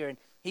about here. And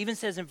he even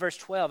says in verse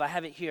 12, I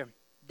have it here,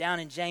 down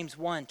in James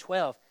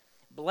 1:12,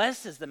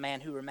 "Blessed is the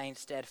man who remains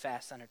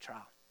steadfast under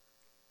trial.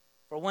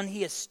 For when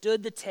he has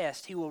stood the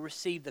test, he will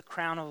receive the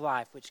crown of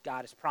life which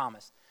God has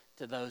promised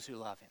to those who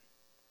love him."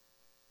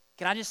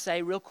 Can I just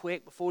say real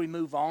quick before we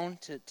move on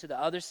to the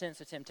other sense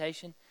of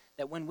temptation,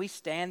 that when we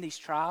stand these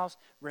trials,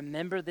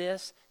 remember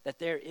this, that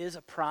there is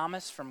a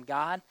promise from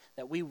God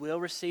that we will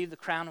receive the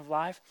crown of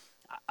life.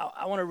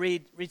 I want to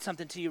read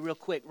something to you real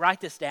quick.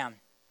 Write this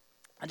down.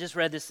 I just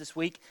read this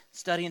week,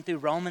 studying through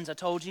Romans, I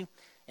told you.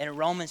 And in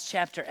Romans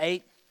chapter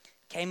 8,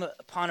 came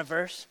upon a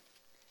verse.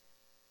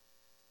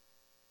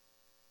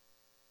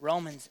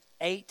 Romans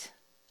 8.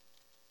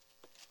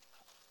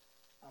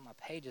 Oh, my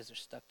pages are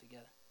stuck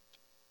together.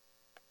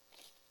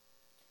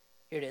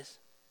 Here it is.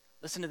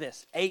 Listen to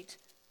this. 8,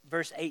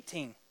 verse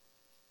 18.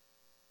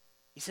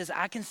 He says,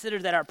 "I consider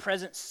that our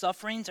present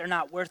sufferings are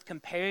not worth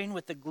comparing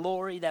with the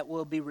glory that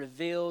will be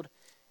revealed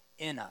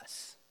in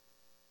us."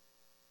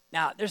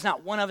 Now, there's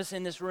not one of us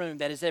in this room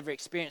that has ever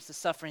experienced the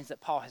sufferings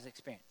that Paul has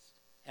experienced.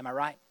 Am I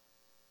right?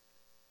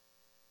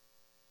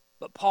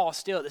 But Paul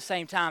still at the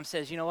same time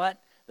says, you know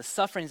what? The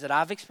sufferings that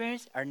I've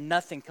experienced are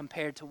nothing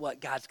compared to what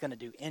God's going to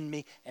do in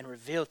me and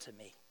reveal to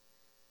me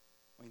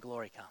when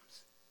glory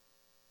comes.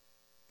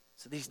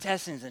 So these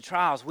testings and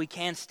trials, we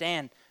can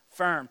stand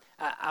firm.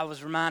 I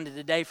was reminded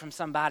today from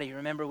somebody,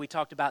 remember we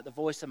talked about the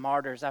Voice of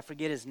Martyrs. I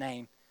forget his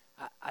name.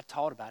 I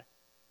taught about it.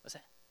 What's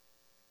that?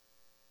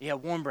 Yeah,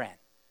 Warmbrand.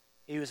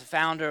 He was a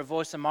founder of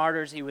Voice of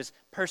Martyrs. He was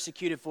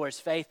persecuted for his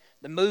faith.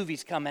 The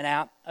movie's coming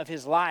out of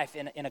his life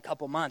in a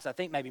couple months, I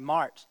think maybe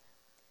March.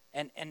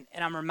 And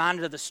I'm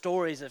reminded of the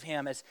stories of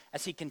him as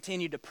he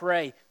continued to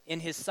pray in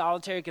his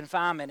solitary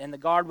confinement. And the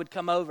guard would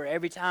come over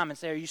every time and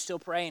say, are you still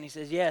praying? He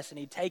says, yes. And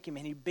he'd take him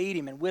and he'd beat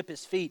him and whip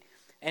his feet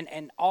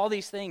and all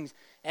these things.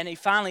 And he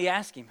finally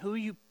asked him,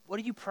 what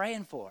are you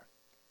praying for?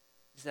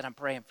 He said, I'm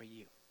praying for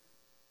you.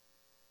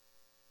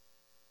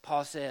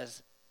 Paul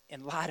says,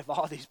 in light of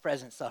all these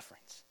present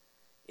sufferings,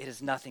 it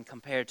is nothing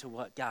compared to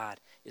what God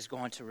is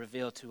going to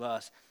reveal to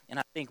us. And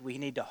I think we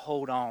need to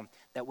hold on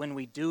that when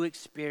we do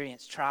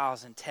experience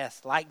trials and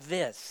tests like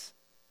this,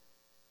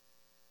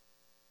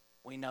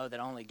 we know that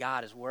only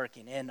God is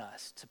working in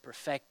us to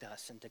perfect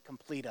us and to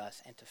complete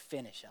us and to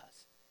finish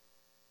us.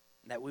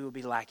 And that we will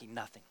be lacking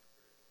nothing.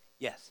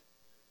 Yes.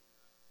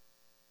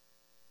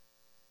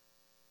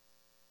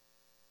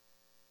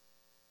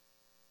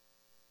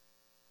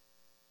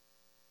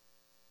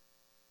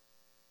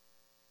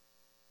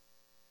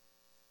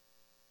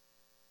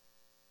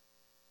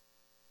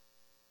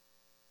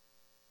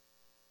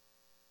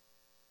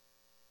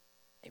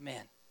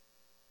 Amen.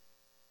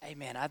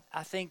 Amen.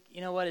 I think,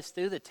 you know what, it's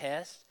through the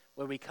test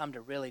where we come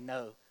to really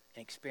know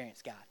and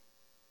experience God.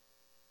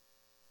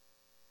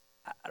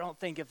 I don't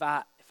think if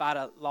I'd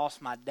have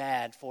lost my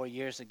dad 4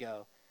 years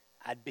ago,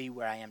 I'd be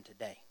where I am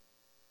today.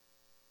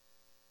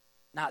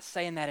 Not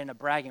saying that in a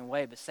bragging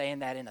way, but saying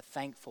that in a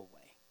thankful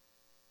way.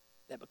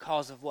 That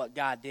because of what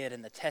God did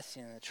in the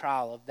testing and the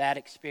trial of that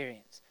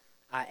experience,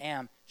 I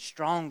am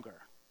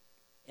stronger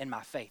in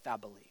my faith, I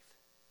believe.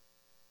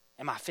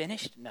 Am I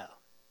finished? No.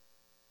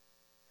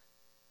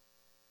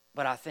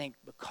 But I think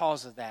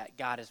because of that,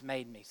 God has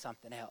made me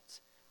something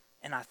else.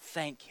 And I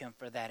thank him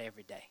for that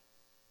every day.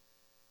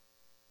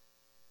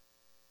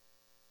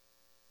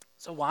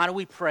 So why do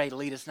we pray,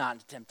 lead us not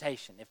into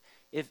temptation?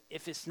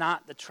 If it's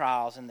not the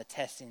trials and the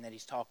testing that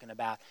he's talking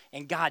about,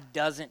 and God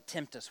doesn't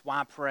tempt us,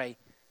 why pray,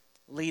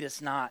 lead us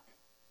not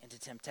into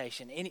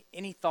temptation?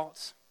 Any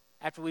thoughts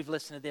after we've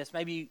listened to this?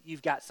 Maybe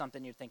you've got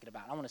something you're thinking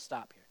about. I want to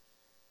stop here.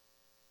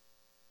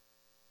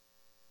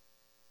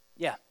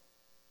 Yeah.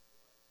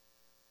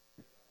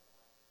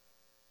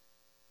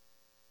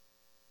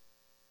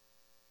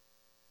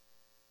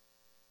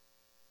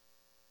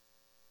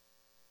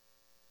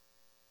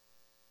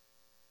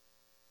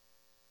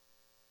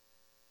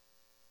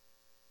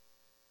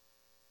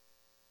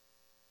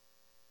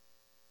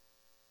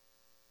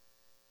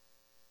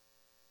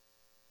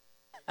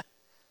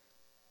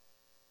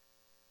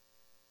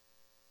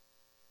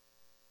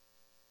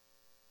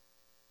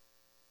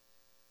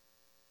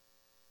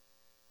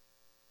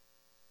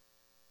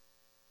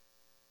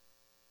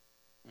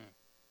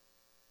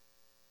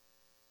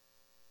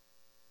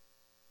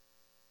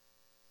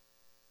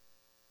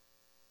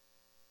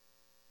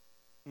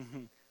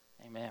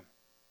 Amen.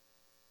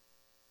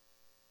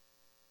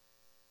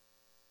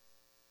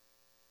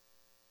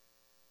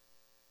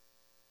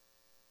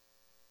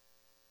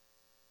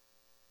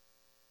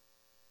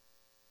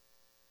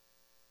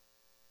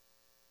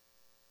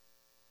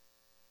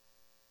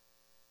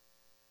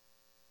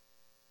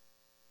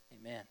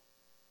 Amen.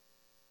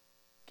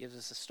 Gives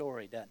us a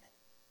story, doesn't it?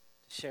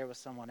 To share with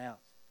someone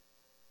else.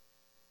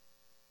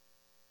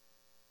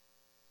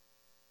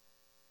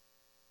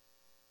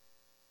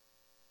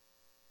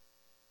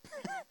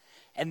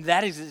 And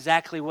that is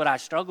exactly what I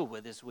struggled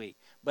with this week.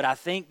 But I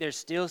think there's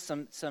still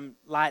some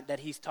light that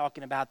he's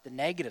talking about the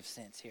negative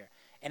sense here.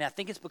 And I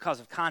think it's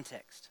because of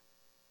context.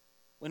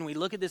 When we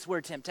look at this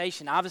word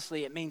temptation,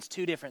 obviously it means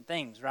two different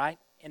things, right?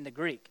 In the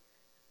Greek.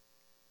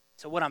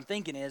 So what I'm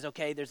thinking is,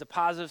 okay, there's a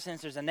positive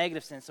sense, there's a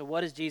negative sense. So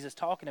what is Jesus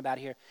talking about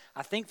here?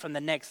 I think from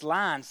the next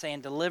line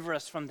saying, deliver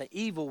us from the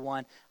evil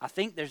one, I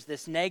think there's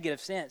this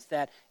negative sense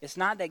that it's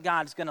not that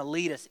God's going to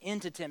lead us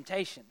into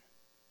temptation.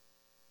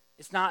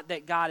 It's not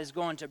that God is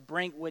going to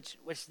bring, which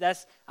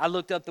that's, I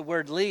looked up the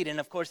word lead, and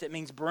of course it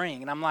means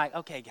bring. And I'm like,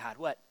 okay, God,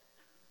 what?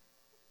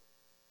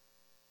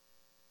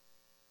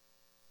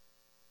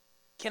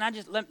 Can I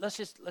just, let's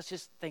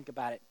just think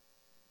about it,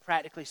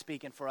 practically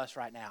speaking for us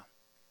right now.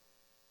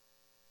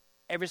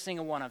 Every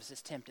single one of us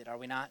is tempted, are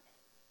we not?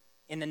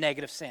 In the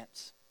negative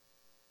sense.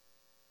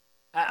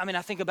 I mean,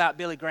 I think about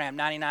Billy Graham,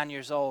 99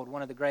 years old,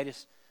 one of the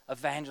greatest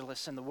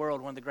evangelists in the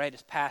world, one of the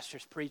greatest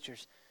pastors,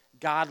 preachers,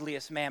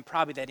 godliest man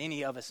probably that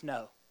any of us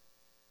know.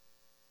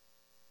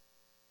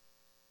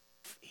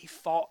 He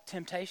fought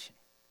temptation.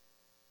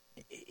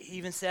 He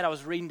even said, I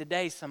was reading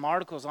today some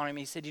articles on him,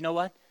 he said, you know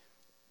what?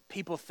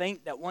 People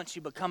think that once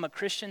you become a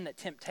Christian that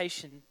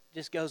temptation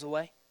just goes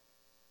away.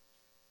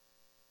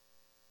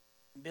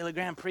 Billy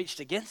Graham preached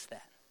against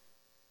that.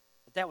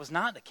 But that was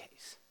not the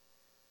case.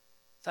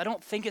 So I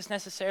don't think it's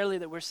necessarily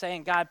that we're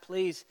saying, God,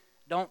 please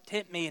don't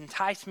tempt me,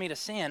 entice me to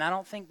sin. I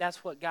don't think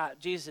that's what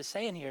Jesus is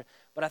saying here.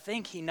 But I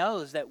think he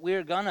knows that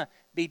we're going to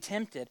be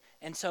tempted.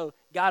 And so,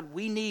 God,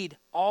 we need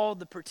all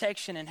the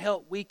protection and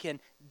help we can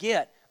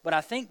get. But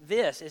I think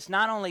this is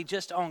not only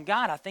just on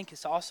God, I think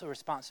it's also a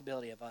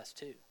responsibility of us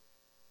too.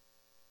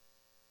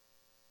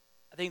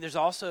 I think there's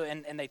also,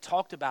 and they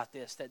talked about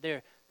this, that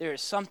there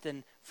is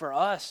something for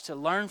us to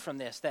learn from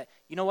this, that,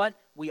 you know what,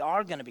 we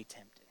are going to be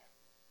tempted.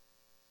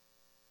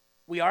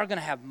 We are going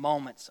to have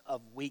moments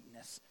of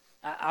weakness.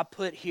 I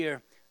put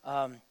here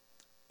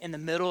in the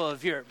middle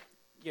of your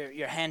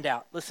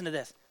handout, listen to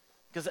this,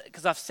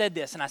 because I've said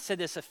this, and I said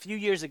this a few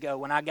years ago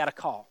when I got a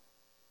call.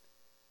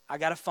 I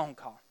got a phone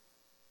call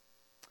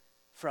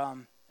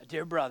from a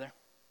dear brother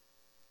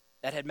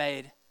that had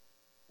made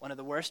one of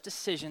the worst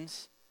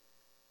decisions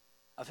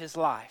of his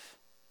life,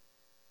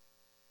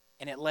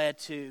 and it led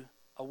to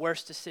a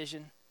worse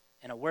decision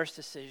and a worse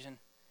decision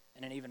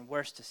and an even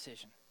worse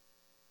decision.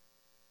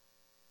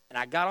 And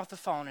I got off the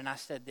phone and I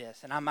said this,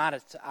 and I might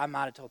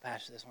have told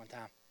Pastor this one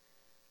time.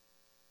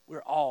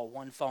 We're all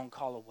one phone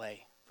call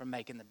away from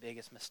making the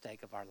biggest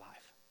mistake of our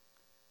life.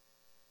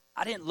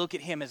 I didn't look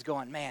at him as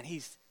going, man,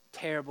 he's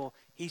terrible.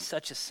 He's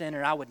such a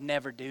sinner. I would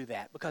never do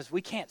that, because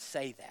we can't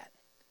say that.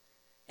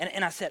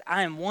 And I said,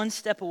 I am one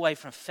step away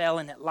from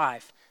failing at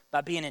life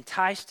by being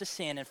enticed to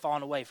sin and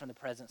falling away from the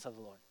presence of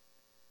the Lord.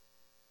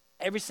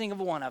 Every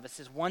single one of us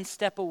is one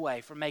step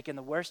away from making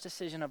the worst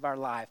decision of our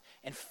life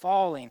and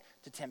falling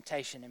to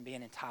temptation and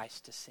being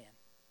enticed to sin.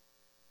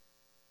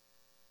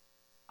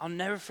 I'll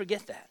never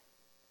forget that.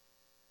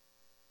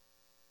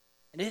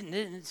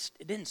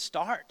 It didn't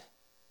start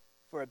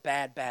for a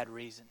bad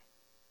reason,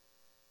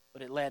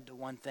 but it led to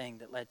one thing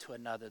that led to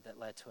another that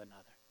led to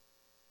another.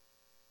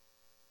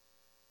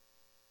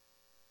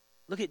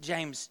 Look at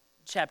James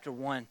chapter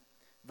 1,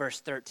 verse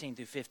 13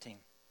 through 15.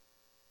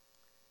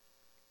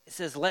 It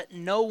says, let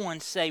no one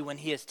say when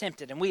he is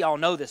tempted, and we all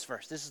know this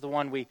verse. This is the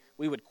one we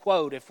would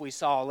quote if we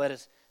saw, let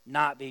us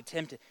not be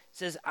tempted. It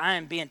says, I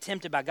am being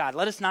tempted by God.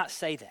 Let us not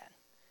say that.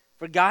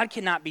 For God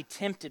cannot be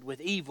tempted with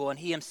evil, and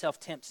he himself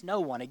tempts no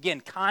one. Again,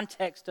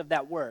 context of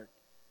that word.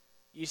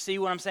 You see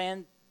what I'm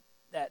saying?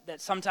 That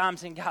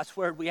sometimes in God's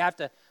word we have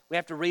to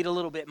read a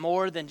little bit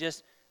more than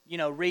just,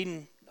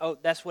 reading, oh,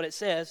 that's what it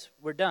says,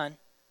 we're done.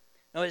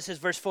 No, it says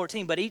verse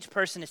 14, but each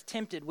person is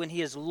tempted when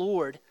he is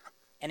lured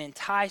and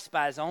enticed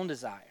by his own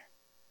desire.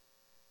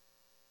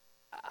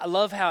 I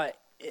love how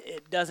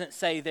it doesn't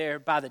say there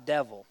by the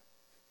devil.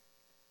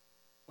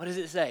 What does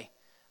it say?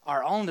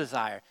 Our own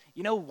desire.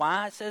 You know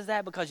why it says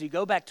that? Because you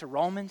go back to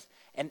Romans,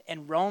 and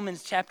in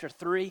Romans chapter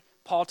 3,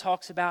 Paul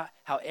talks about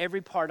how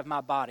every part of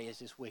my body is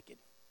just wicked.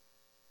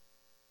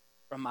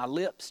 From my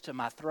lips to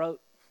my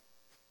throat.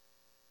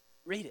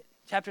 Read it,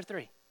 chapter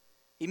 3.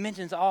 He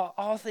mentions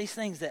all these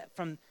things that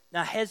from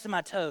my head to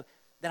my toe,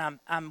 that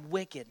I'm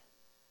wicked,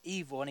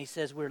 evil. And he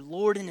says we're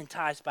lured and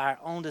enticed by our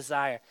own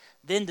desire.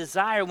 Then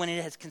desire, when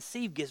it has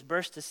conceived, gives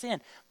birth to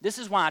sin. This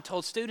is why I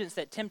told students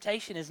that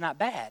temptation is not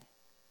bad.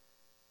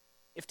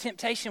 If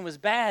temptation was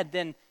bad,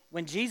 then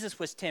when Jesus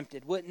was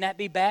tempted, wouldn't that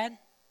be bad?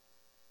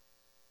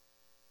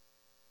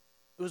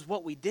 It was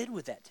what we did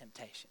with that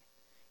temptation.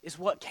 It's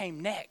what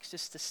came next.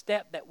 It's the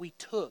step that we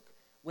took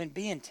when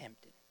being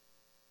tempted.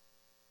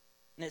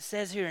 And it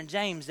says here in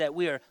James that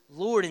we are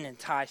lured and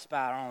enticed by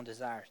our own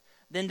desires.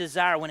 Then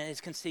desire, when it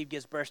is conceived,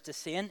 gives birth to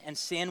sin, and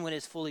sin, when it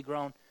is fully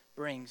grown,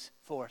 brings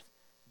forth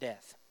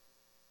death.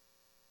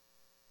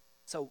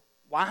 So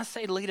why I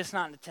say lead us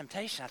not into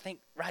temptation? I think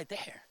right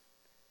there.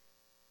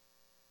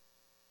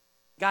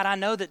 God, I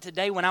know that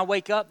today when I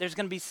wake up, there's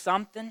going to be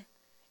something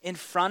in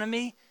front of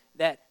me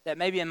that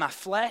maybe in my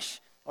flesh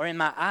or in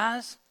my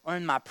eyes or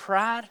in my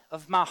pride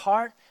of my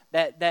heart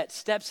that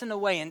steps in the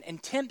way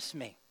and tempts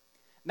me.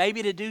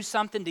 Maybe to do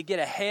something to get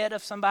ahead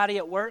of somebody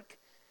at work.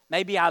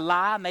 Maybe I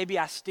lie, maybe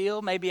I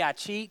steal, maybe I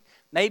cheat.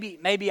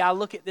 Maybe I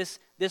look at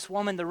this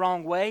woman the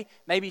wrong way.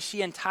 Maybe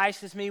she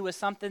entices me with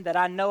something that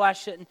I know I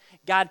shouldn't.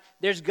 God,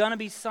 there's going to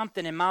be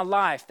something in my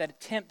life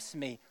that tempts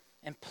me.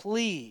 And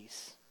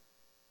please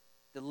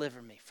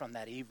deliver me from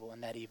that evil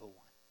and that evil one.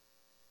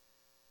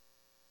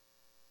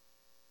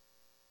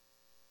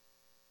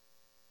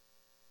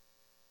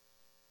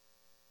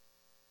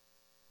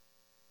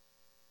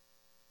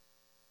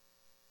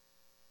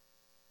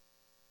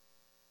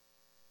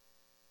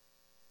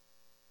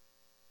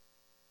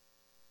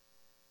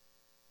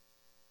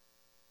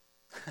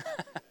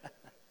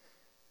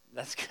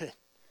 That's good.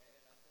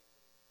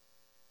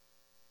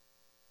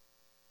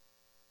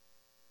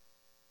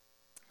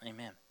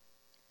 Amen.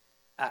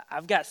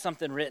 I've got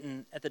something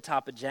written at the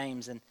top of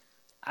James, and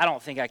I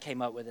don't think I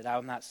came up with it.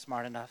 I'm not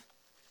smart enough.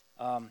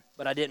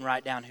 But I didn't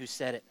write down who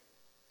said it.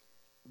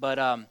 But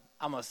I'm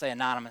going to say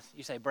anonymous.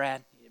 You say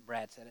Brad?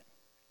 Brad said it.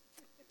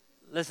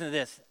 Listen to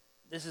this.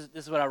 This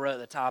is what I wrote at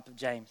the top of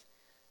James.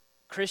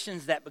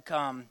 Christians that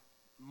become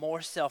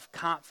more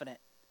self-confident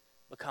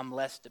become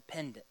less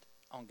dependent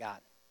on God.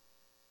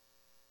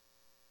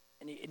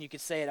 And you could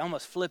say it,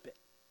 almost flip it.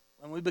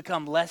 When we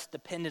become less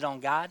dependent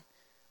on God,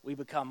 we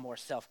become more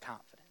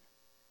self-confident.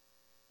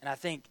 And I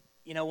think,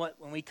 you know what,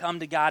 when we come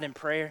to God in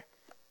prayer,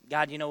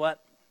 God, you know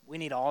what? We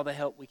need all the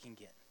help we can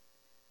get.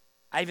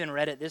 I even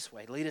read it this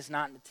way: lead us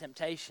not into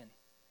temptation.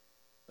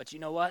 But you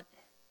know what?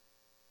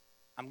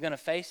 I'm going to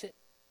face it,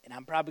 and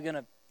I'm probably going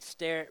to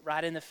stare it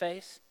right in the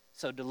face,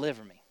 so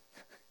deliver me.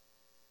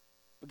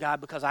 But God,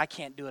 because I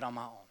can't do it on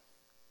my own.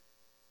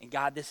 And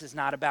God, this is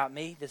not about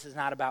me. This is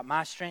not about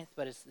my strength,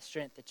 but it's the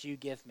strength that you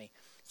give me.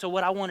 So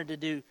what I wanted to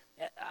do,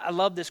 I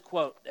love this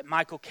quote that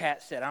Michael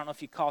Catt said. I don't know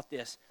if you caught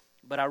this,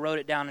 but I wrote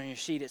it down on your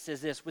sheet. It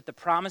says this: with the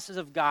promises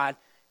of God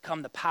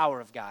come the power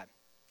of God.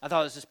 I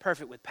thought this was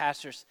perfect with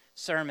Pastor's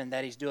sermon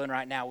that he's doing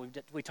right now.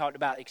 We talked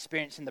about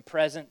experiencing the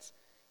presence,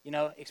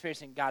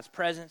 experiencing God's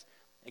presence,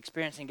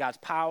 experiencing God's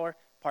power.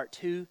 Part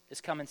 2 is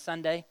coming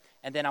Sunday,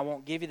 and then I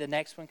won't give you the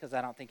next one because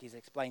I don't think he's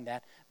explained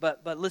that.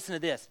 But listen to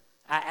this.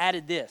 I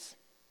added this,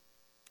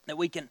 that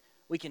we can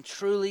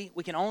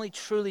only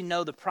truly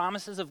know the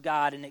promises of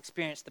God and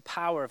experience the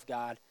power of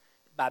God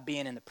by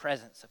being in the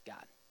presence of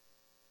God.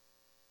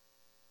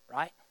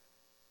 Right?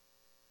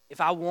 If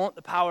I want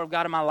the power of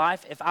God in my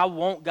life, if I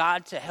want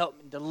God to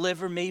help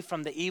deliver me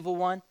from the evil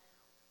one,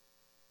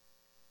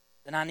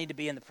 then I need to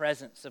be in the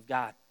presence of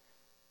God.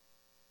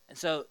 And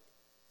so,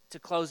 to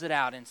close it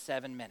out in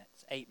 7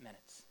 minutes, 8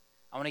 minutes,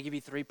 I want to give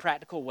you 3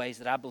 practical ways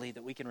that I believe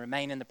that we can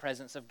remain in the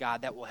presence of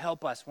God that will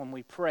help us when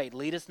we pray.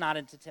 Lead us not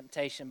into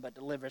temptation, but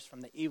deliver us from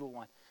the evil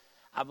one.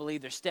 I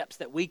believe there's steps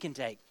that we can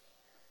take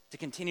to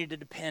continue to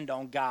depend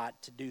on God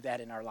to do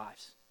that in our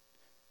lives.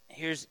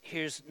 Here's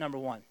number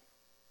 1.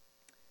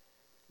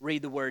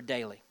 Read the Word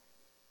daily.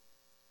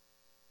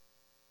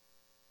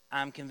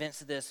 I'm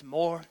convinced of this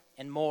more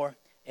and more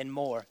and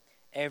more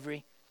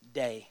every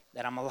day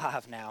that I'm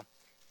alive now,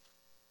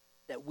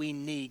 that we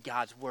need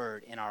God's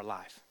Word in our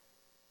life.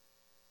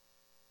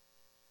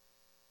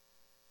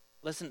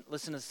 Listen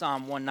to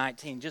Psalm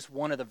 119, just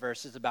one of the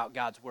verses about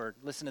God's Word.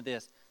 Listen to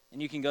this, and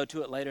you can go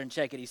to it later and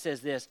check it. He says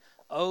this: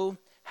 "Oh,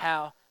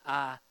 how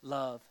I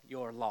love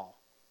your law.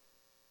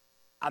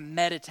 I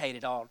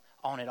meditated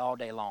on it all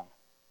day long.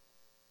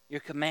 Your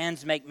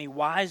commands make me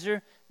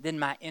wiser than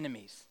my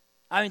enemies."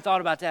 I even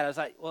thought about that. I was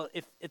like, well,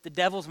 if the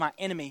devil's my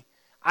enemy,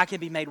 I can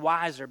be made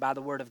wiser by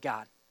the Word of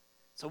God.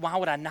 So why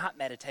would I not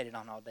meditate it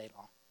on all day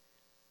long?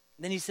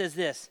 And then he says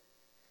this: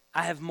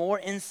 "I have more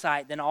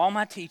insight than all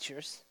my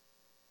teachers,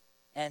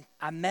 and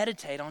I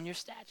meditate on your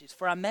statutes."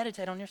 For I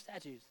meditate on your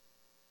statutes.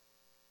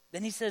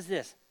 Then he says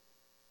this: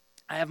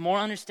 "I have more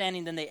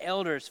understanding than the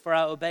elders, for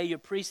I obey your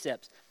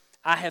precepts.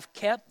 I have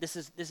kept," this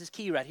is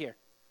key right here,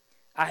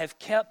 "I have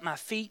kept my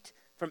feet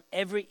from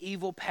every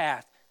evil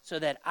path, so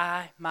that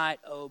I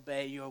might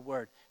obey your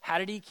word." How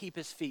did he keep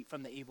his feet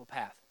from the evil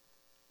path?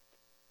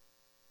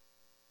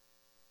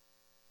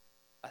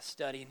 By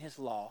studying his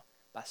law,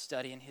 by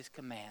studying his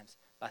commands,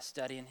 by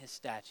studying his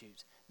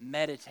statutes,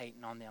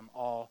 meditating on them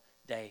all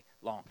day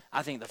long.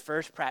 I think the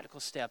first practical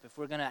step, if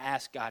we're going to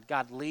ask God,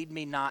 God, lead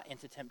me not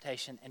into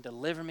temptation and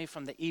deliver me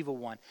from the evil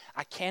one,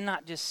 I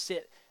cannot just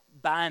sit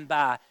by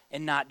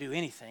and not do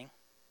anything.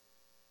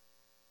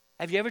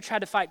 Have you ever tried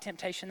to fight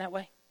temptation that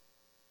way?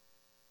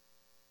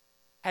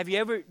 Have you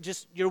ever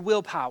just your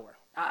willpower?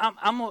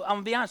 I'm going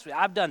to be honest with you.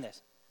 I've done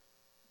this.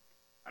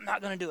 I'm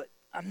not going to do it.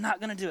 I'm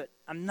not going to do it.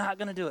 I'm not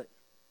going to do it.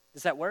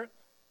 Does that work?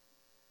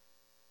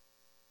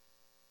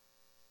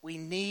 We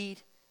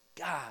need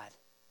God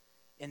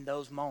in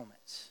those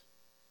moments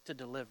to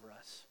deliver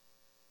us.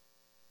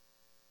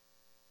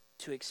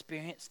 To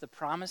experience the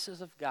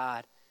promises of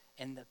God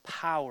and the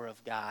power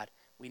of God,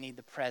 we need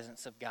the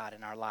presence of God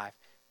in our life.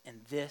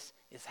 And this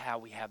is how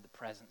we have the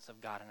presence of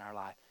God in our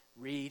life.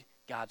 Read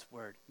God's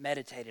Word.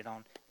 Meditate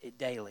on it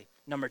daily.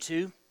 Number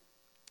 2,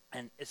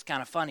 and it's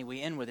kind of funny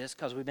we end with this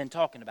because we've been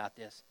talking about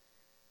this.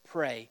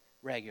 Pray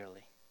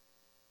regularly.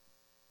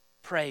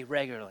 Pray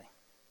regularly.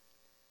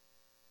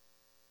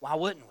 Why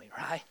wouldn't we,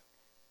 right?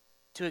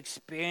 To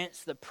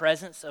experience the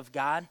presence of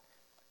God,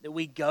 that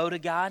we go to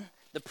God,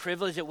 the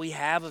privilege that we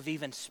have of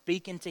even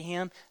speaking to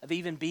Him, of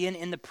even being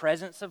in the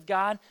presence of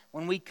God.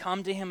 When we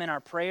come to Him in our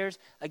prayers,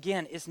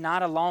 again, it's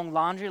not a long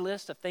laundry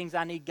list of things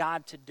I need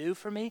God to do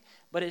for me,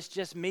 but it's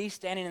just me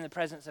standing in the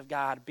presence of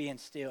God, being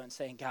still and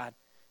saying, God,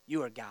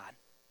 you are God.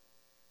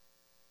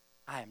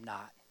 I am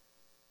not.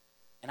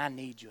 And I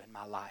need you in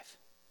my life.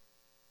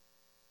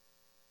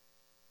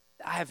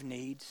 I have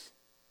needs.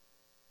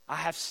 I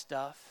have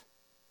stuff.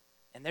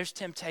 And there's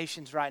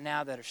temptations right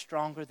now that are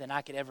stronger than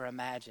I could ever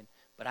imagine.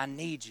 But I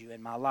need you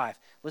in my life.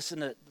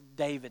 Listen to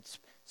David's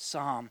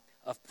psalm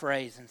of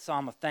praise and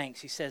psalm of thanks.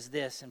 He says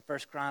this in 1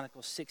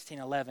 Chronicles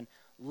 16:11.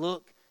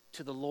 Look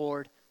to the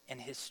Lord in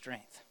His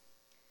strength.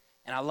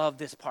 And I love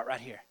this part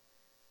right here.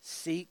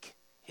 Seek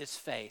His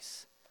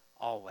face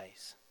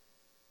always.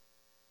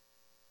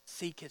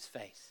 Seek His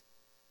face.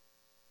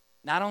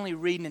 Not only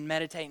reading and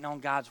meditating on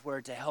God's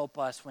Word to help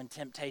us when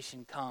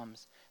temptation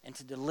comes and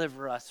to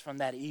deliver us from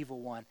that evil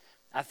one,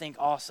 I think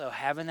also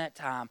having that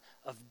time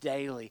of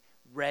daily,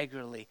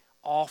 regularly,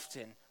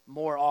 often,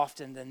 more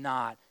often than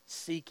not,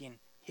 seeking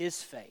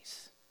His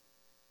face.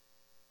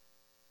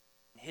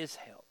 his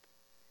help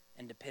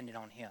and dependent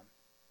on him,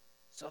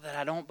 so that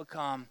I don't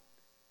become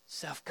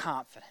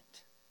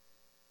self-confident,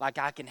 like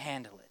I can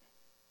handle it.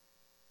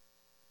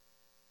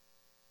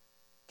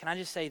 Can I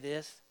just say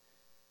this?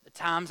 The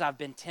times I've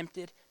been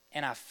tempted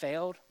and I've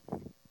failed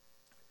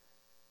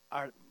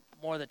are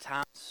more the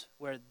times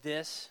where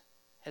this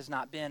has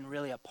not been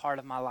really a part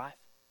of my life.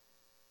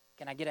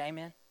 Can I get an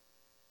amen?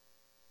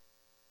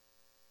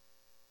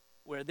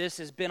 Where this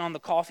has been on the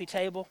coffee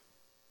table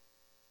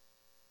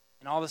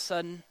and all of a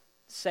sudden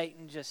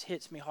Satan just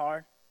hits me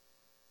hard.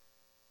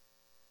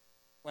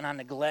 When I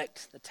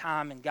neglect the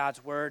time in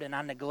God's word and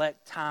I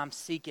neglect time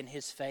seeking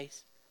his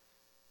face.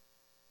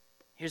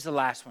 Here's the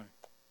last one.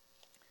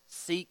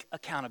 Seek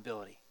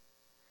accountability.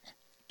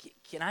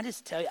 Can I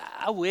just tell you,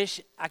 I wish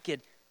I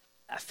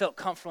felt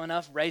comfortable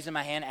enough raising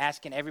my hand,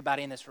 asking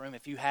everybody in this room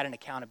if you had an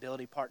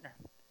accountability partner.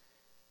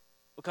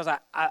 Because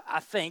I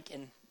think,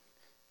 and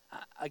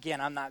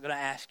again, I'm not going to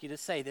ask you to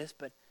say this,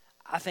 but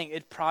I think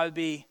it'd probably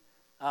be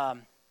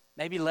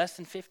maybe less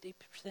than 50%.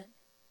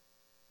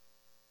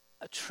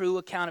 A true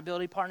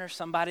accountability partner,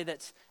 somebody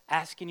that's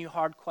asking you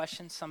hard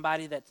questions,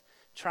 somebody that's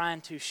trying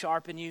to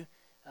sharpen you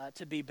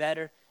to be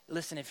better.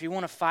 Listen, if you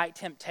want to fight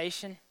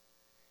temptation,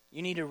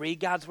 you need to read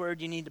God's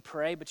word, you need to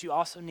pray, but you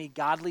also need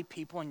godly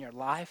people in your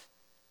life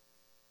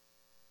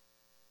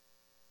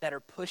that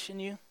are pushing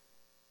you.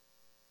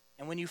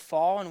 And when you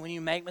fall and when you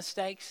make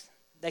mistakes,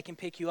 they can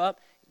pick you up.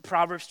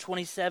 Proverbs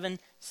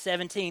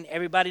 27:17,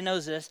 everybody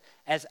knows this.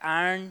 As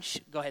iron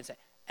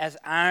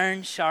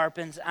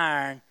sharpens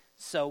iron,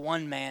 so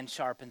one man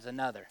sharpens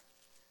another.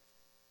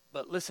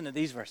 But listen to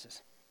these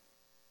verses.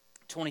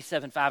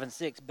 27:5 and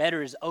 6,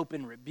 better is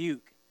open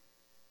rebuke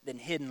than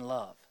hidden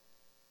love.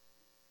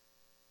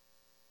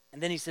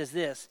 And then he says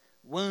this,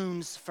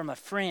 wounds from a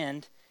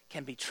friend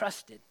can be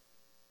trusted.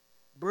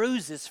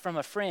 Bruises from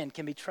a friend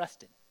can be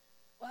trusted.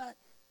 What?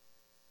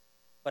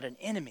 But an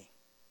enemy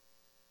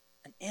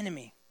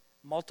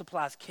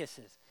multiplies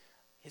kisses.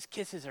 His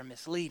kisses are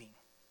misleading.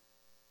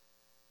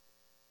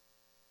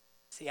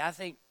 See, I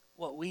think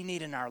what we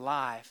need in our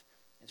life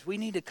is we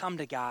need to come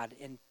to God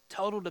in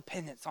total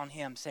dependence on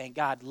him, saying,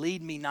 God,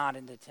 lead me not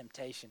into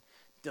temptation.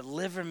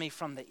 Deliver me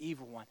from the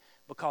evil one,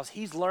 because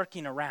he's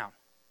lurking around.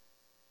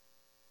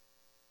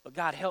 But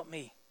God, help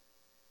me.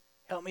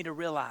 Help me to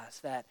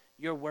realize that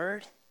your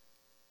word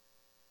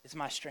is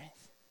my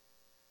strength.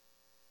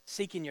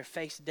 Seeking your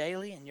face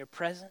daily and your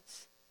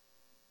presence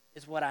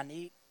is what I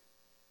need.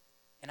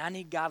 And I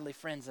need godly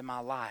friends in my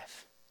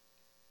life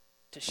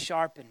to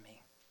sharpen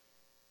me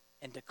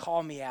and to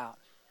call me out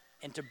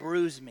and to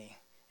bruise me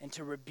and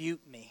to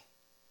rebuke me.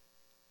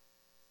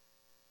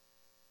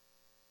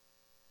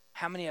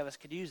 How many of us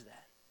could use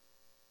that?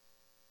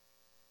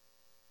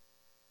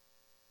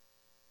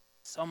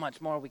 So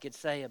much more we could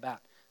say about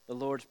the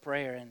Lord's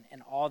Prayer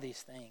and all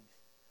these things.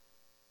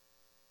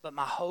 But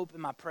my hope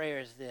and my prayer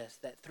is this,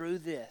 that through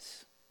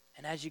this,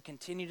 and as you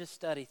continue to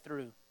study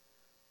through,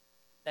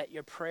 that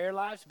your prayer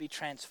lives be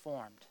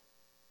transformed.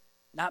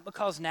 Not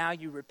because now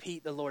you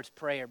repeat the Lord's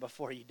Prayer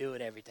before you do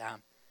it every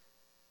time,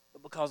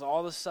 but because all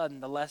of a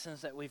sudden the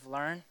lessons that we've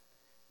learned,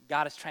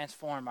 God has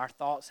transformed our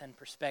thoughts and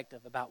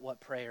perspective about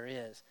what prayer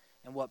is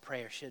and what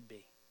prayer should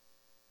be.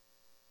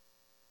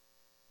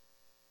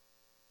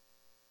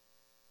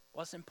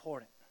 What's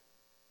important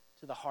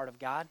to the heart of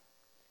God?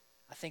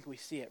 I think we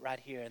see it right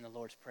here in the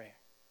Lord's Prayer.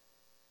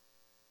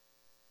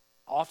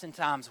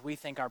 Oftentimes we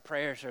think our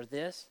prayers are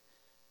this,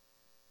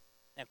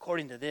 and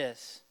according to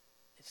this,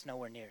 it's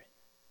nowhere near it.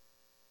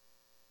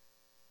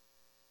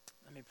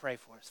 Let me pray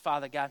for us.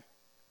 Father God,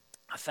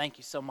 I thank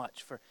you so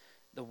much for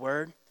the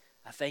word.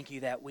 I thank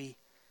you that we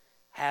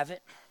have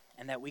it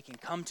and that we can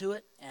come to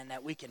it and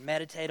that we can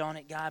meditate on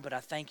it, God, but I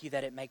thank you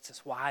that it makes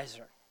us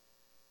wiser.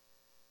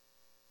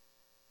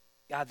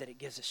 God, that it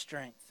gives us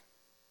strength.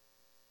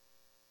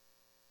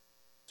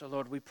 So,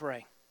 Lord, we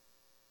pray,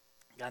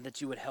 God,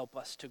 that you would help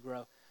us to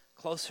grow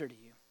closer to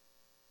you.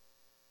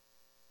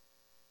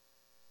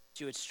 That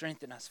you would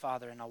strengthen us,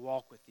 Father, in our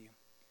walk with you.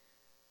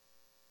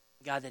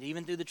 God, that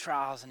even through the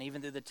trials and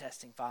even through the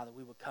testing, Father,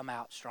 we would come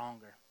out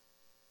stronger,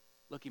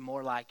 looking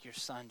more like your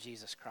Son,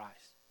 Jesus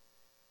Christ.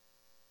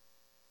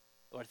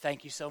 Lord,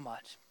 thank you so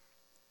much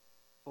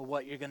for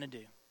what you're going to do.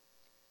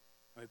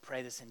 And we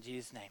pray this in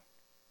Jesus' name.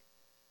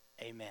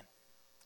 Amen.